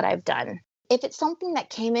what I've done. If it's something that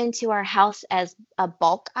came into our house as a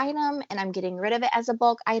bulk item and I'm getting rid of it as a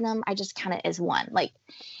bulk item, I just count it as one. Like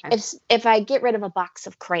if I get rid of a box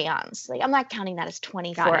of crayons, like I'm not counting that as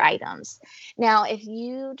 24 items. Now, if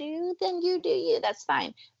you do, then you do you. That's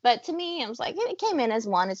fine. But to me, I was like, it came in as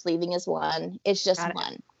one. It's leaving as one. It's just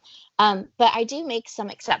one. But I do make some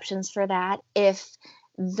exceptions for that. If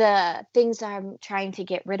the things I'm trying to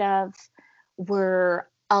get rid of were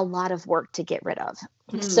a lot of work to get rid of.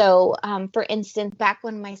 So, for instance, back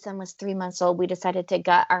when my son was 3 months old, we decided to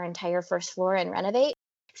gut our entire first floor and renovate.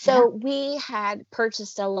 So we had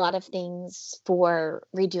purchased a lot of things for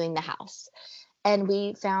redoing the house. And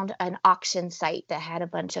we found an auction site that had a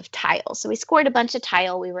bunch of tile. So we scored a bunch of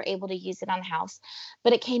tile. We were able to use it on the house,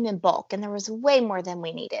 but it came in bulk and there was way more than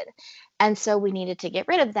we needed. And so we needed to get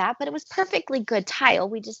rid of that, but it was perfectly good tile.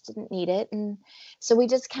 We just didn't need it. And so we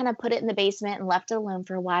just kind of put it in the basement and left it alone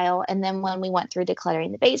for a while. And then when we went through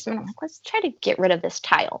decluttering the basement, I'm like, let's try to get rid of this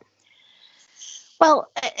tile.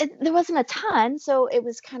 Well, there wasn't a ton, so it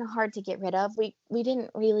was kind of hard to get rid of. We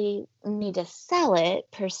didn't really need to sell it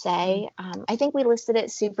per se. I think we listed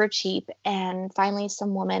it super cheap, and finally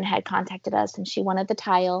some woman had contacted us and she wanted the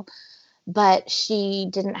tile, but she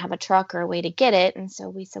didn't have a truck or a way to get it. And so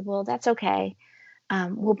we said, well, that's okay.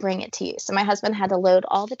 We'll bring it to you. So my husband had to load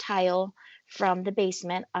all the tile from the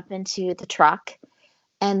basement up into the truck.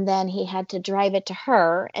 And then he had to drive it to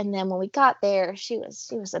her. And then when we got there, she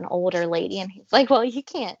was an older lady. And he's like, well, you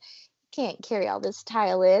can't carry all this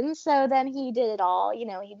tile in. So then he did it all. He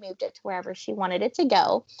moved it to wherever she wanted it to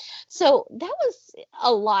go. So that was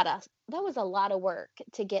a lot of a lot of work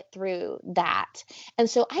to get through that. And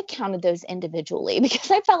so I counted those individually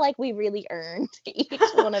because I felt like we really earned each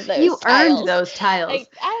one of those You tiles. earned those tiles. Like,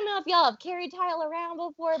 I don't know if y'all have carried tile around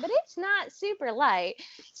before, but it's not super light.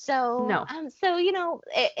 So, No. So,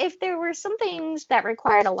 if there were some things that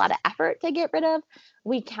required a lot of effort to get rid of,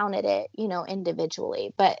 we counted it,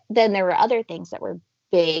 individually. But then there were other things that were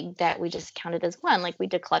big that we just counted as one, like we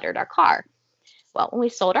decluttered our car. Well, when we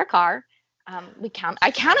sold our car,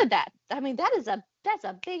 I counted that. I mean, that's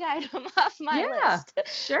a big item off my list.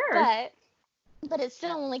 Sure. But it's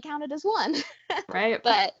still only counted as one. Right.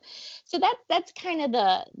 But so that's kind of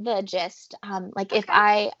the gist. Like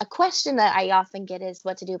a question that I often get is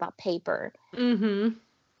what to do about paper. Mm-hmm.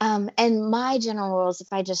 And my general rule is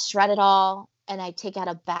if I just shred it all and I take out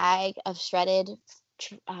a bag of shredded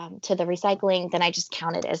to the recycling, then I just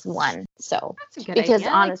count it as one. So that's a good because idea.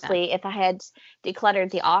 honestly, if I had decluttered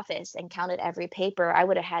the office and counted every paper, I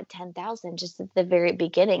would have had 10,000 just at the very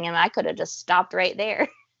beginning, and I could have just stopped right there.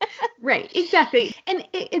 Right, exactly. And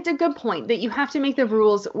it's a good point that you have to make the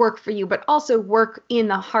rules work for you, but also work in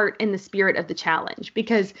the heart and the spirit of the challenge.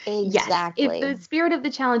 Because exactly. Yes, if the spirit of the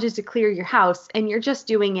challenge is to clear your house and you're just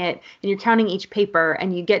doing it and you're counting each paper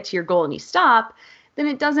and you get to your goal and you stop, then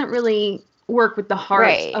it doesn't really work with the heart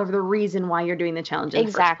of the reason why you're doing the challenge in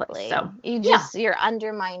the first place. So you're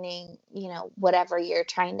undermining, whatever you're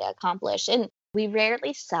trying to accomplish. And we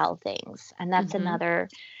rarely sell things. And that's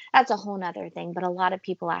that's a whole nother thing. But a lot of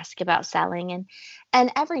people ask about selling,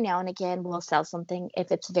 and every now and again we'll sell something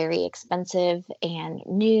if it's very expensive and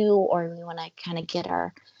new, or we want to kind of get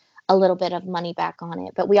a little bit of money back on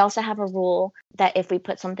it. But we also have a rule that if we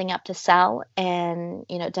put something up to sell and,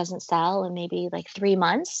 it doesn't sell in maybe like 3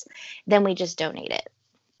 months, then we just donate it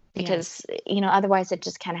because, otherwise it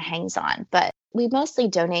just kind of hangs on. But we mostly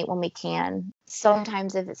donate when we can.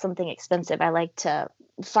 Sometimes if it's something expensive, I like to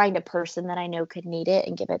find a person that I know could need it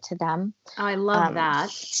and give it to them. I love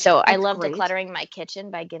that. So I love decluttering my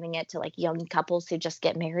kitchen by giving it to like young couples who just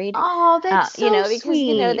get married. Oh, that's so because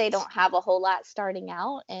sweet. They don't have a whole lot starting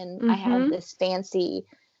out, and I have this fancy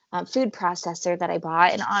food processor that I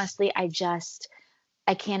bought, and honestly,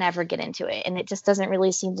 I can't ever get into it, and it just doesn't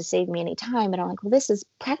really seem to save me any time. And I'm like, well, this is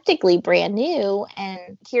practically brand new,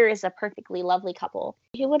 and here is a perfectly lovely couple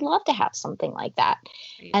who would love to have something like that.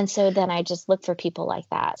 Right. And so then I just look for people like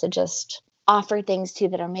that to just offer things to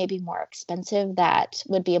that are maybe more expensive that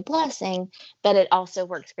would be a blessing, but it also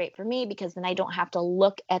works great for me because then I don't have to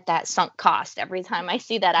look at that sunk cost every time I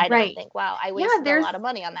see that item and think, wow, I wasted a lot of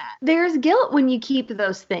money on that. There's guilt when you keep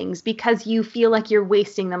those things because you feel like you're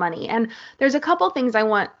wasting the money. And there's a couple things I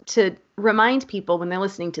want to remind people when they're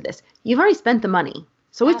listening to this. You've already spent the money.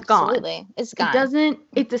 So it's Absolutely. gone. It's gone.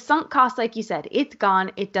 It's a sunk cost, like you said. It's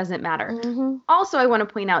gone. It doesn't matter. Also, I want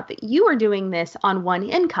to point out that you are doing this on one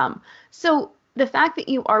income. So the fact that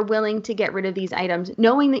you are willing to get rid of these items,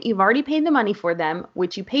 knowing that you've already paid the money for them,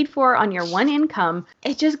 which you paid for on your one income,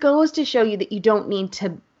 it just goes to show you that you don't need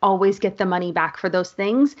to always get the money back for those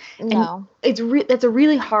things. No. And that's a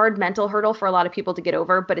really hard mental hurdle for a lot of people to get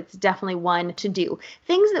over, but it's definitely one to do.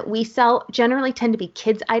 Things that we sell generally tend to be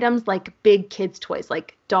kids items, like big kids toys,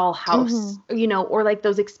 like dollhouse, or like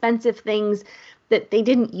those expensive things that they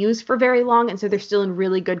didn't use for very long, and so they're still in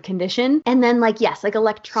really good condition. And then like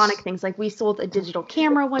electronic things, like we sold a digital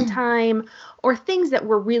camera one time, or things that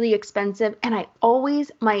were really expensive. And I always,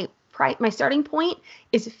 my starting point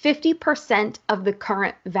is 50% of the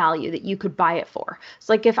current value that you could buy it for.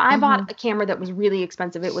 So like if I bought a camera that was really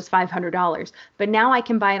expensive, it was $500, but now I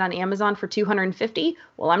can buy it on Amazon for $250.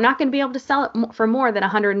 Well, I'm not going to be able to sell it for more than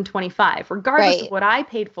 $125, regardless of what I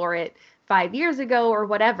paid for it 5 years ago or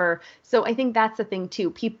whatever. So I think that's the thing too.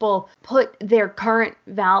 People put their current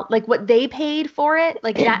like what they paid for it,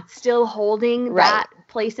 like that's still holding that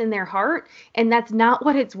place in their heart. And that's not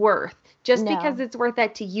what it's worth. Just because it's worth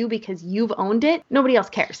that to you because you've owned it, nobody else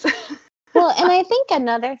cares. Well, and I think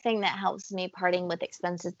another thing that helps me parting with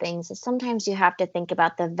expensive things is sometimes you have to think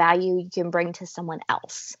about the value you can bring to someone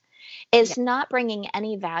else. It's not bringing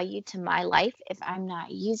any value to my life if I'm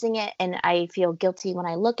not using it and I feel guilty when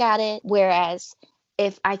I look at it. Whereas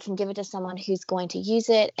if I can give it to someone who's going to use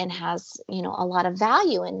it and has, a lot of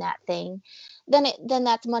value in that thing, then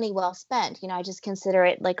that's money well spent. I just consider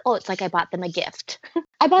it like, oh, it's like I bought them a gift.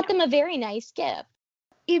 I bought them a very nice gift.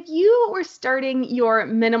 If you were starting your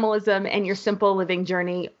minimalism and your simple living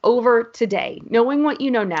journey over today, knowing what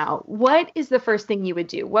you know now, what is the first thing you would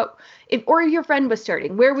do? If your friend was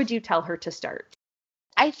starting, where would you tell her to start?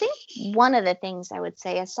 I think one of the things I would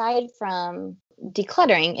say, aside from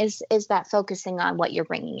decluttering, is that focusing on what you're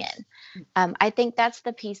bringing in. I think that's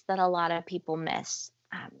the piece that a lot of people miss.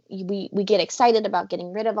 we get excited about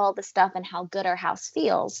getting rid of all the stuff and how good our house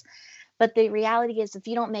feels. But the reality is, if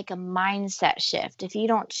you don't make a mindset shift, if you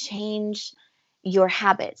don't change your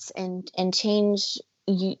habits and change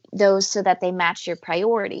those so that they match your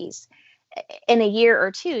priorities, in a year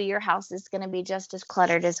or two, your house is going to be just as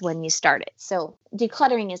cluttered as when you started. So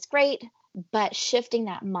decluttering is great, but shifting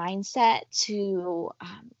that mindset to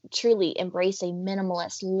truly embrace a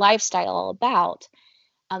minimalist lifestyle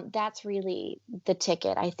that's really the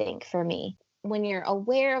ticket, I think, for me. When you're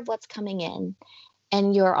aware of what's coming in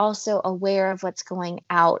and you're also aware of what's going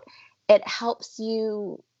out, it helps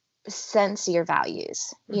you sense your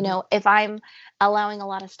values. If I'm allowing a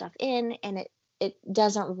lot of stuff in and it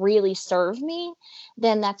doesn't really serve me,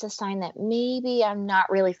 then that's a sign that maybe I'm not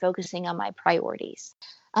really focusing on my priorities.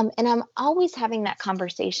 And I'm always having that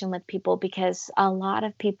conversation with people, because a lot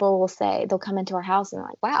of people will say, they'll come into our house and they're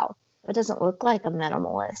like, wow, it doesn't look like a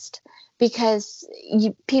minimalist, because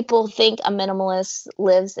people think a minimalist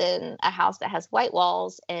lives in a house that has white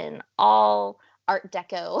walls and all Art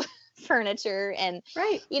Deco furniture. And,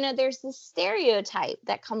 Right. there's this stereotype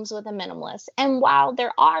that comes with a minimalist. And while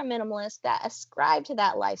there are minimalists that ascribe to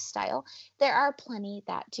that lifestyle, there are plenty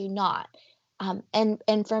that do not.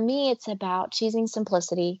 And for me, it's about choosing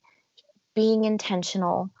simplicity, being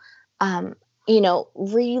intentional,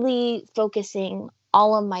 really focusing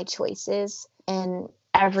all of my choices in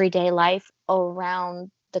everyday life around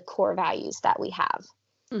the core values that we have.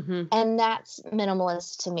 Mm-hmm. And that's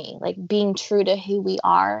minimalist to me, like being true to who we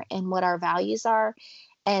are and what our values are,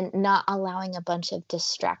 and not allowing a bunch of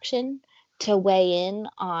distraction to weigh in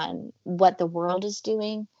on what the world is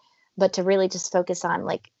doing, but to really just focus on,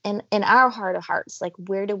 like, in our heart of hearts, like,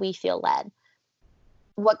 where do we feel led?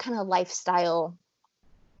 What kind of lifestyle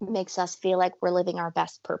makes us feel like we're living our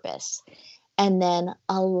best purpose? And then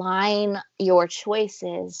align your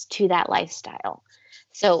choices to that lifestyle.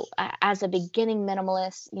 So as a beginning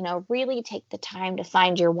minimalist, really take the time to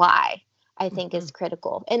find your why, I think is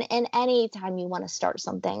critical. And any time you want to start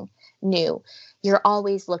something new, you're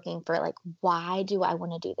always looking for, like, why do I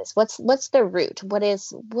want to do this? What's the root? What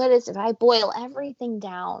is, if I boil everything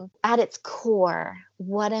down at its core,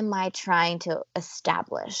 what am I trying to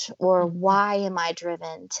establish? Or why am I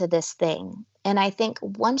driven to this thing? And I think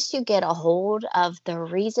once you get a hold of the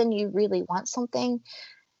reason you really want something,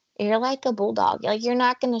 you're like a bulldog. Like, you're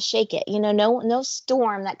not going to shake it. No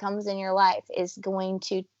storm that comes in your life is going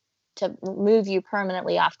to move you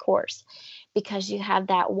permanently off course, because you have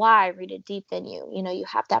that why rooted deep in you. You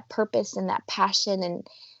have that purpose and that passion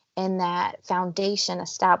and that foundation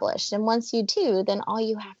established. And once you do, then all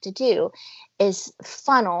you have to do is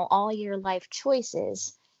funnel all your life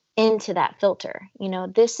choices into that filter.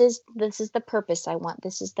 This is the purpose I want.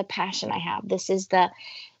 This is the passion I have. This is the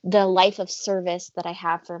life of service that I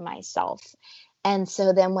have for myself. And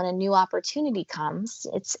so then when a new opportunity comes,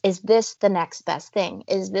 is this the next best thing?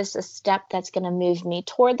 Is this a step that's going to move me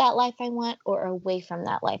toward that life I want, or away from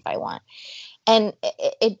that life I want? And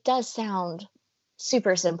it does sound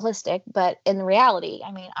super simplistic, but in reality,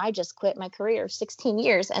 I mean, I just quit my career 16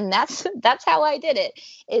 years, and that's how I did it.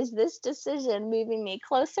 Is this decision moving me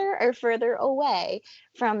closer or further away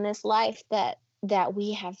from this life that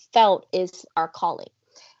we have felt is our calling?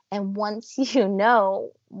 And once you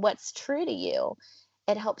know what's true to you,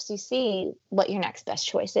 it helps you see what your next best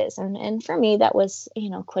choice is. And for me, that was,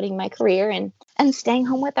 quitting my career and staying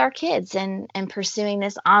home with our kids and pursuing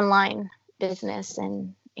this online business,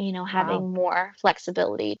 and, having more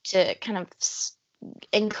flexibility to kind of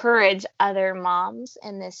encourage other moms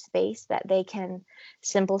in this space, that they can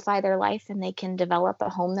simplify their life and they can develop a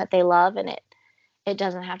home that they love. And it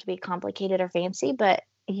doesn't have to be complicated or fancy, but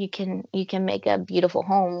you can make a beautiful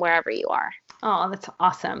home wherever you are. Oh, that's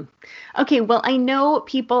awesome. Okay, well, I know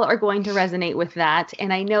people are going to resonate with that.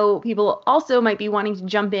 And I know people also might be wanting to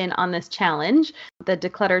jump in on this challenge, the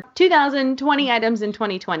Declutter 2020 items in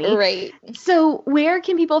 2020. Right. So where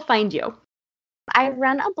can people find you? I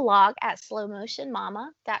run a blog at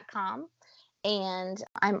slowmotionmama.com. And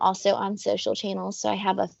I'm also on social channels. So I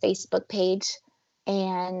have a Facebook page,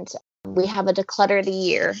 and we have a Declutter the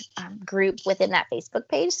Year group within that Facebook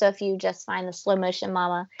page. So if you just find the Slow Motion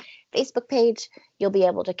Mama Facebook page, you'll be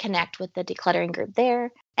able to connect with the decluttering group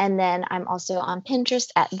there. And then I'm also on Pinterest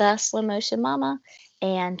at the Slow Motion Mama,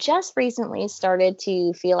 and just recently started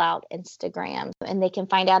to feel out Instagram, and they can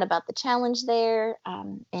find out about the challenge there.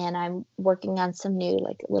 And I'm working on some new,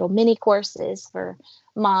 like, little mini courses for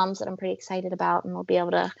moms that I'm pretty excited about, and we'll be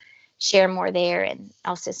able to share more there, and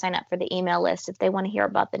also sign up for the email list if they want to hear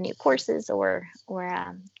about the new courses or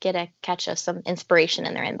get a catch of some inspiration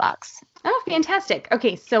in their inbox. Oh, fantastic.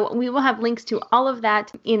 Okay, so we will have links to all of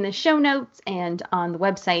that in the show notes and on the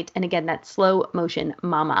website. And again, that's Slow Motion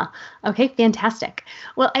Mama. Okay, fantastic.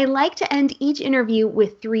 Well, I like to end each interview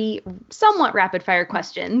with 3 somewhat rapid fire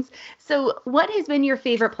questions. So what has been your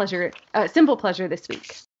favorite simple pleasure this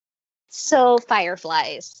week? So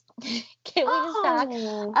fireflies. Can we just talk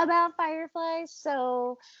about fireflies?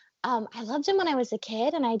 So I loved them when I was a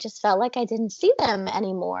kid, and I just felt like I didn't see them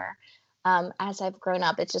anymore. As I've grown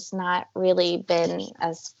up, it's just not really been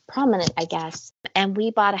as prominent, I guess. And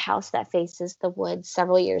we bought a house that faces the woods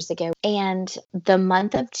several years ago. And the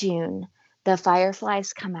month of June, the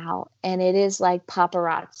fireflies come out, and it is like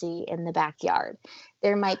paparazzi in the backyard.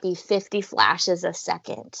 There might be 50 flashes a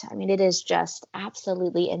second. I mean, it is just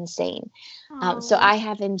absolutely insane. So I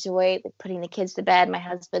have enjoyed putting the kids to bed. My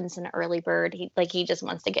husband's an early bird. He just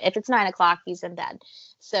wants to get, if it's 9 o'clock, he's in bed.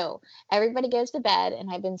 So everybody goes to bed, and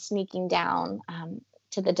I've been sneaking down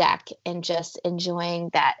to the deck and just enjoying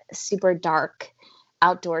that super dark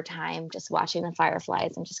outdoor time, just watching the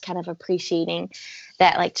fireflies and just kind of appreciating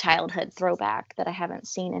that like childhood throwback that I haven't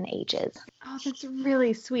seen in ages. Oh, that's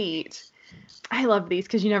really sweet. I love these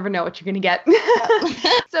because you never know what you're going to get.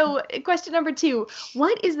 So question number 2,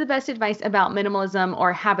 what is the best advice about minimalism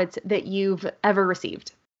or habits that you've ever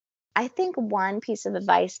received? I think one piece of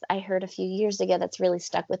advice I heard a few years ago that's really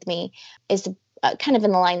stuck with me is kind of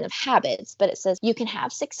in the line of habits, but it says you can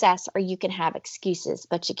have success or you can have excuses,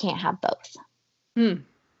 but you can't have both.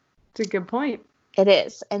 It's a good point. It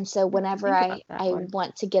is. And so whenever I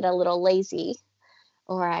want to get a little lazy,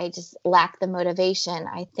 or I just lack the motivation,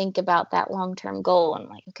 I think about that long-term goal. I'm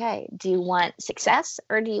like, okay, do you want success,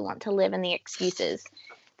 or do you want to live in the excuses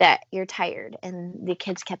that you're tired and the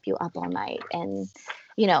kids kept you up all night, and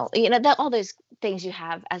that all those things you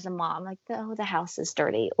have as a mom, like the house is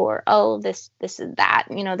dirty, or this is that.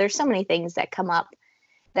 There's so many things that come up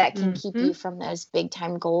that can keep you from those big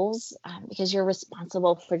time goals, because you're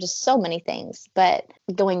responsible for just so many things. But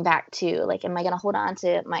going back to like, am I going to hold on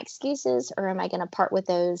to my excuses, or am I going to part with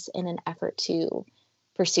those in an effort to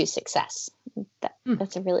pursue success?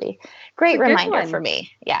 That's a really great reminder for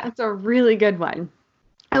me. Yeah. That's a really good one.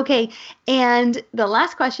 Okay. And the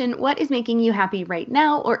last question, what is making you happy right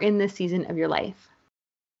now or in this season of your life?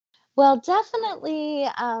 Well, definitely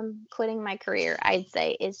quitting my career, I'd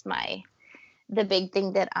say, is the big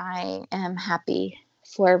thing that I am happy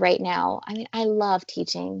for right now. I mean, I love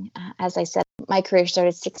teaching. As I said, my career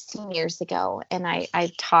started 16 years ago, and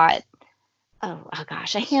I taught,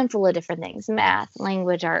 a handful of different things: math,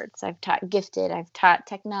 language arts. I've taught gifted. I've taught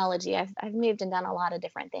technology. I've moved and done a lot of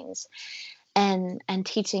different things. And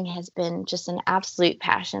teaching has been just an absolute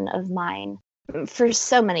passion of mine for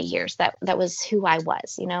so many years. That was who I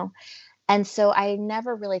was, And so I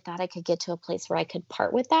never really thought I could get to a place where I could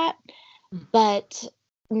part with that. But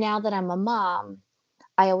now that I'm a mom,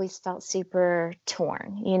 I always felt super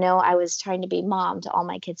torn. I was trying to be mom to all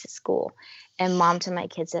my kids at school, and mom to my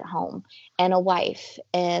kids at home, and a wife,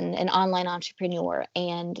 and an online entrepreneur,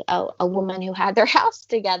 and a woman who had their house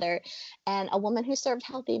together, and a woman who served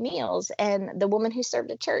healthy meals, and the woman who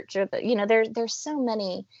served at church. Or there's so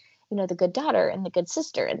many, the good daughter and the good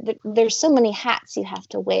sister. And there's so many hats you have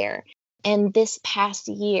to wear. And this past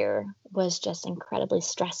year was just incredibly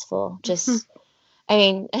stressful.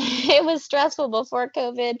 It was stressful before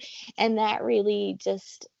COVID, and that really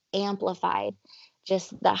just amplified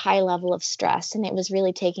just the high level of stress. And it was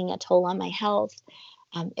really taking a toll on my health.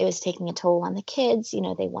 It was taking a toll on the kids.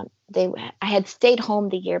 I had stayed home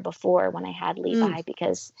the year before when I had Levi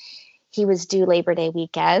because he was due Labor Day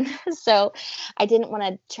weekend. So I didn't want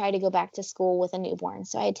to try to go back to school with a newborn.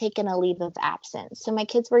 So I had taken a leave of absence. So my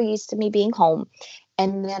kids were used to me being home.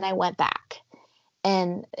 And then I went back.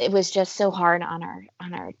 And it was just so hard on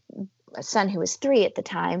our son, who was 3 at the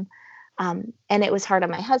time. And it was hard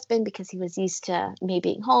on my husband because he was used to me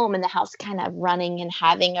being home and the house kind of running and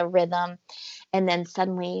having a rhythm. And then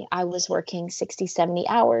suddenly I was working 60, 70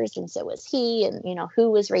 hours. And so was he. And,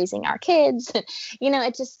 who was raising our kids?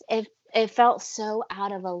 It felt so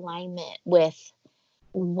out of alignment with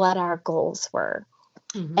what our goals were.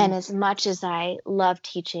 Mm-hmm. And as much as I loved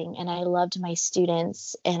teaching and I loved my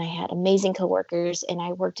students and I had amazing coworkers and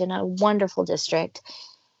I worked in a wonderful district,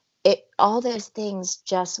 all those things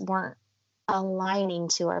just weren't aligning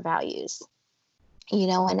to our values,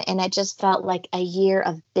 and it just felt like a year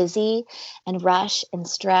of busy and rush and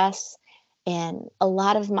stress and a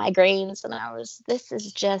lot of migraines. And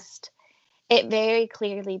it very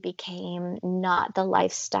clearly became not the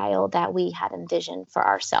lifestyle that we had envisioned for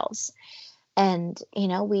ourselves. And,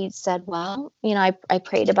 we said, well, I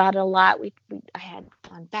prayed about it a lot. I had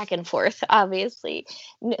gone back and forth, obviously.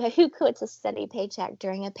 Who quits a steady paycheck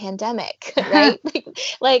during a pandemic, right?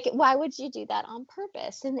 like, why would you do that on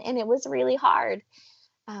purpose? And it was really hard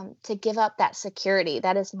to give up that security.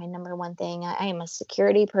 That is my number one thing. I am a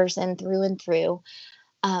security person through and through.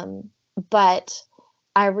 But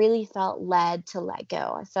I really felt led to let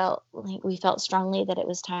go. I felt like we felt strongly that it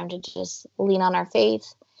was time to just lean on our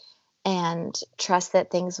faith and trust that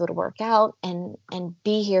things would work out and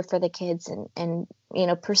be here for the kids and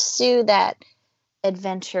pursue that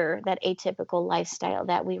adventure, that atypical lifestyle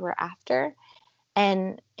that we were after.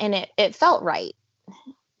 And it felt right,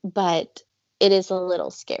 but it is a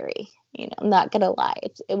little scary. I'm not going to lie.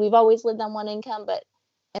 We've always lived on one income, but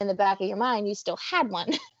in the back of your mind, you still had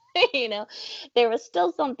one. There was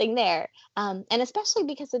still something there. And especially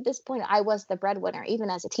because at this point I was the breadwinner, even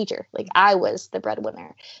as a teacher, like I was the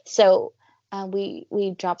breadwinner. So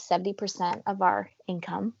we dropped 70% of our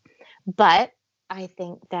income, but I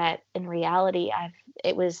think that in reality,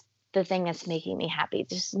 it was the thing that's making me happy.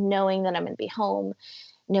 Just knowing that I'm going to be home,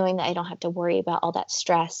 knowing that I don't have to worry about all that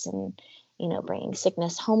stress and, bringing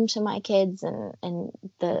sickness home to my kids and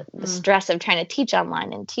the stress of trying to teach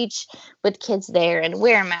online and teach with kids there and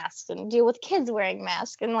wear masks and deal with kids wearing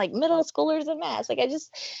masks and like middle schoolers in masks. Like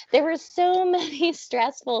there were so many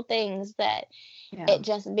stressful things that it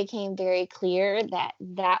just became very clear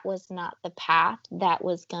that was not the path that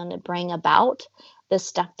was going to bring about the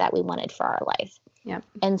stuff that we wanted for our life. Yeah.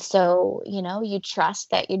 And so, you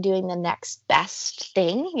trust that you're doing the next best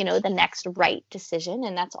thing, the next right decision,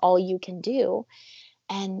 and that's all you can do.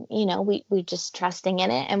 And, we just trusting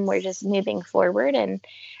in it and we're just moving forward. And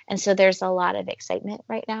so there's a lot of excitement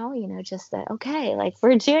right now, just that, okay, like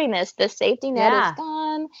we're doing this, the safety net is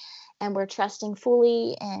gone and we're trusting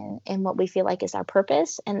fully in what we feel like is our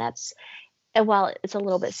purpose. And while it's a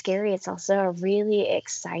little bit scary, it's also a really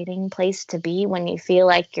exciting place to be when you feel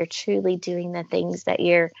like you're truly doing the things that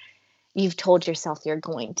you've told yourself you're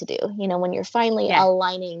going to do. When you're finally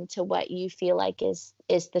aligning to what you feel like is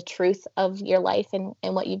the truth of your life and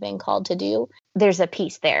what you've been called to do, there's a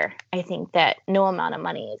piece there. I think that no amount of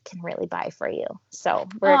money can really buy for you. So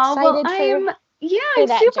we're excited I'm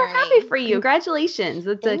super happy for you. Congratulations.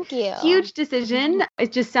 It's a huge decision.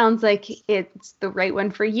 It just sounds like it's the right one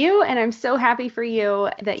for you. And I'm so happy for you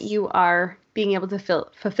that you are being able to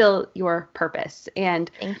fulfill your purpose. And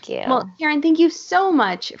thank you. Well, Karen, thank you so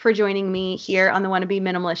much for joining me here on the Wanna Be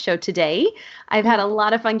Minimalist show today. I've had a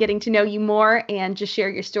lot of fun getting to know you more and just share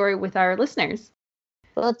your story with our listeners.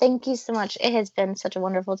 Well, thank you so much. It has been such a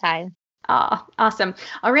wonderful time. Oh, awesome.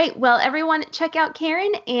 All right. Well, everyone, check out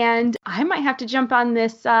Karen, and I might have to jump on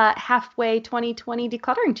this halfway 2020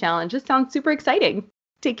 decluttering challenge. This sounds super exciting.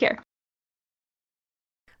 Take care.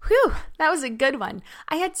 Whew, that was a good one.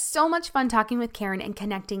 I had so much fun talking with Karen and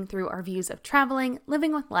connecting through our views of traveling,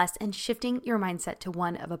 living with less, and shifting your mindset to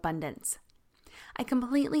one of abundance. I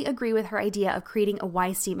completely agree with her idea of creating a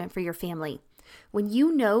why statement for your family. When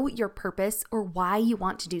you know your purpose or why you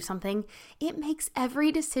want to do something, it makes every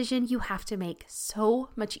decision you have to make so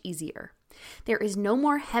much easier. There is no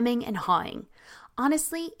more hemming and hawing.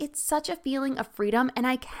 Honestly, it's such a feeling of freedom, and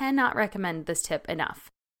I cannot recommend this tip enough.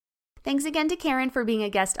 Thanks again to Karen for being a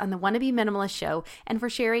guest on the Wanna Be Minimalist show and for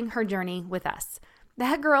sharing her journey with us.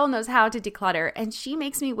 That girl knows how to declutter, and she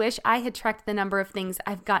makes me wish I had tracked the number of things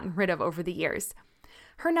I've gotten rid of over the years.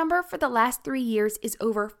 Her number for the last 3 years is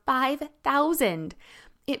over 5,000.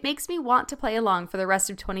 It makes me want to play along for the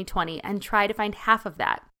rest of 2020 and try to find half of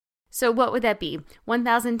that. So what would that be?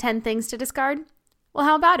 1,010 things to discard? Well,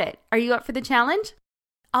 how about it? Are you up for the challenge?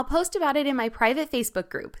 I'll post about it in my private Facebook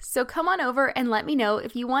group, so come on over and let me know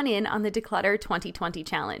if you want in on the Declutter 2020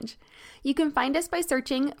 challenge. You can find us by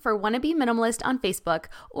searching for Wanna Be Minimalist on Facebook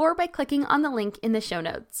or by clicking on the link in the show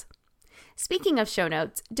notes. Speaking of show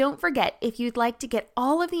notes, don't forget if you'd like to get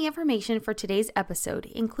all of the information for today's episode,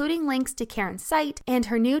 including links to Karen's site and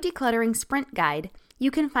her new decluttering sprint guide, you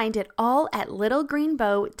can find it all at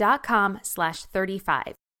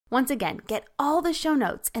littlegreenbow.com/35. Once again, get all the show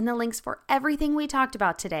notes and the links for everything we talked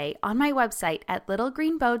about today on my website at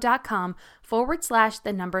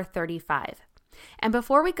littlegreenbow.com/35. And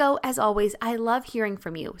before we go, as always, I love hearing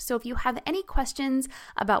from you. So if you have any questions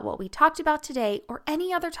about what we talked about today or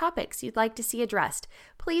any other topics you'd like to see addressed,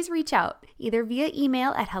 please reach out either via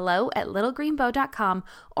email at hello@littlegreenbow.com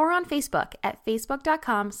or on Facebook at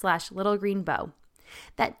facebook.com/littlegreenbow.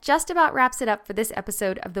 That just about wraps it up for this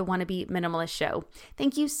episode of the Wanna Be Minimalist Show.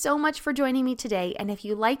 Thank you so much for joining me today, and if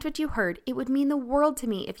you liked what you heard, it would mean the world to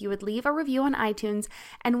me if you would leave a review on iTunes,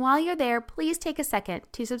 and while you're there, please take a second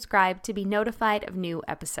to subscribe to be notified of new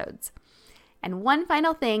episodes. And one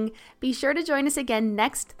final thing, be sure to join us again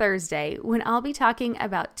next Thursday when I'll be talking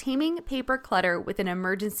about taming paper clutter with an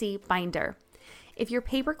emergency binder. If your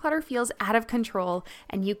paper clutter feels out of control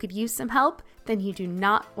and you could use some help, then you do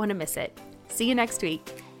not want to miss it. See you next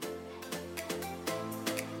week.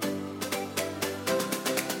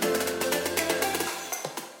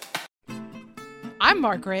 I'm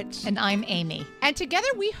Margaret. And I'm Amy. And together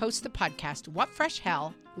we host the podcast, What Fresh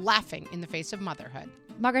Hell? Laughing in the Face of Motherhood.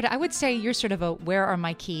 Margaret, I would say you're sort of a where are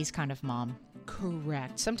my keys kind of mom.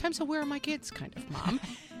 Correct. Sometimes a where are my kids kind of mom.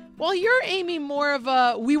 Well, you're, Amy, more of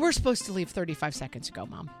a we were supposed to leave 35 seconds ago,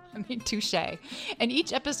 mom. I mean, touche. In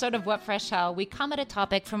each episode of What Fresh Hell, we come at a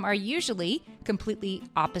topic from our usually completely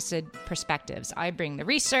opposite perspectives. I bring the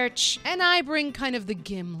research. And I bring kind of the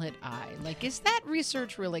gimlet eye. Like, is that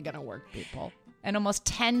research really going to work, people? And almost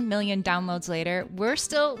 10 million downloads later, we're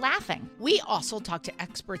still laughing. We also talk to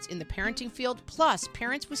experts in the parenting field, plus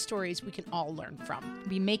parents with stories we can all learn from.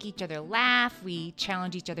 We make each other laugh, we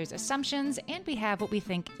challenge each other's assumptions, and we have what we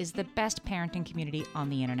think is the best parenting community on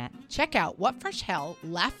the internet. Check out What Fresh Hell?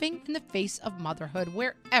 Laughing in the Face of Motherhood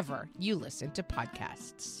wherever you listen to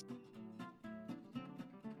podcasts.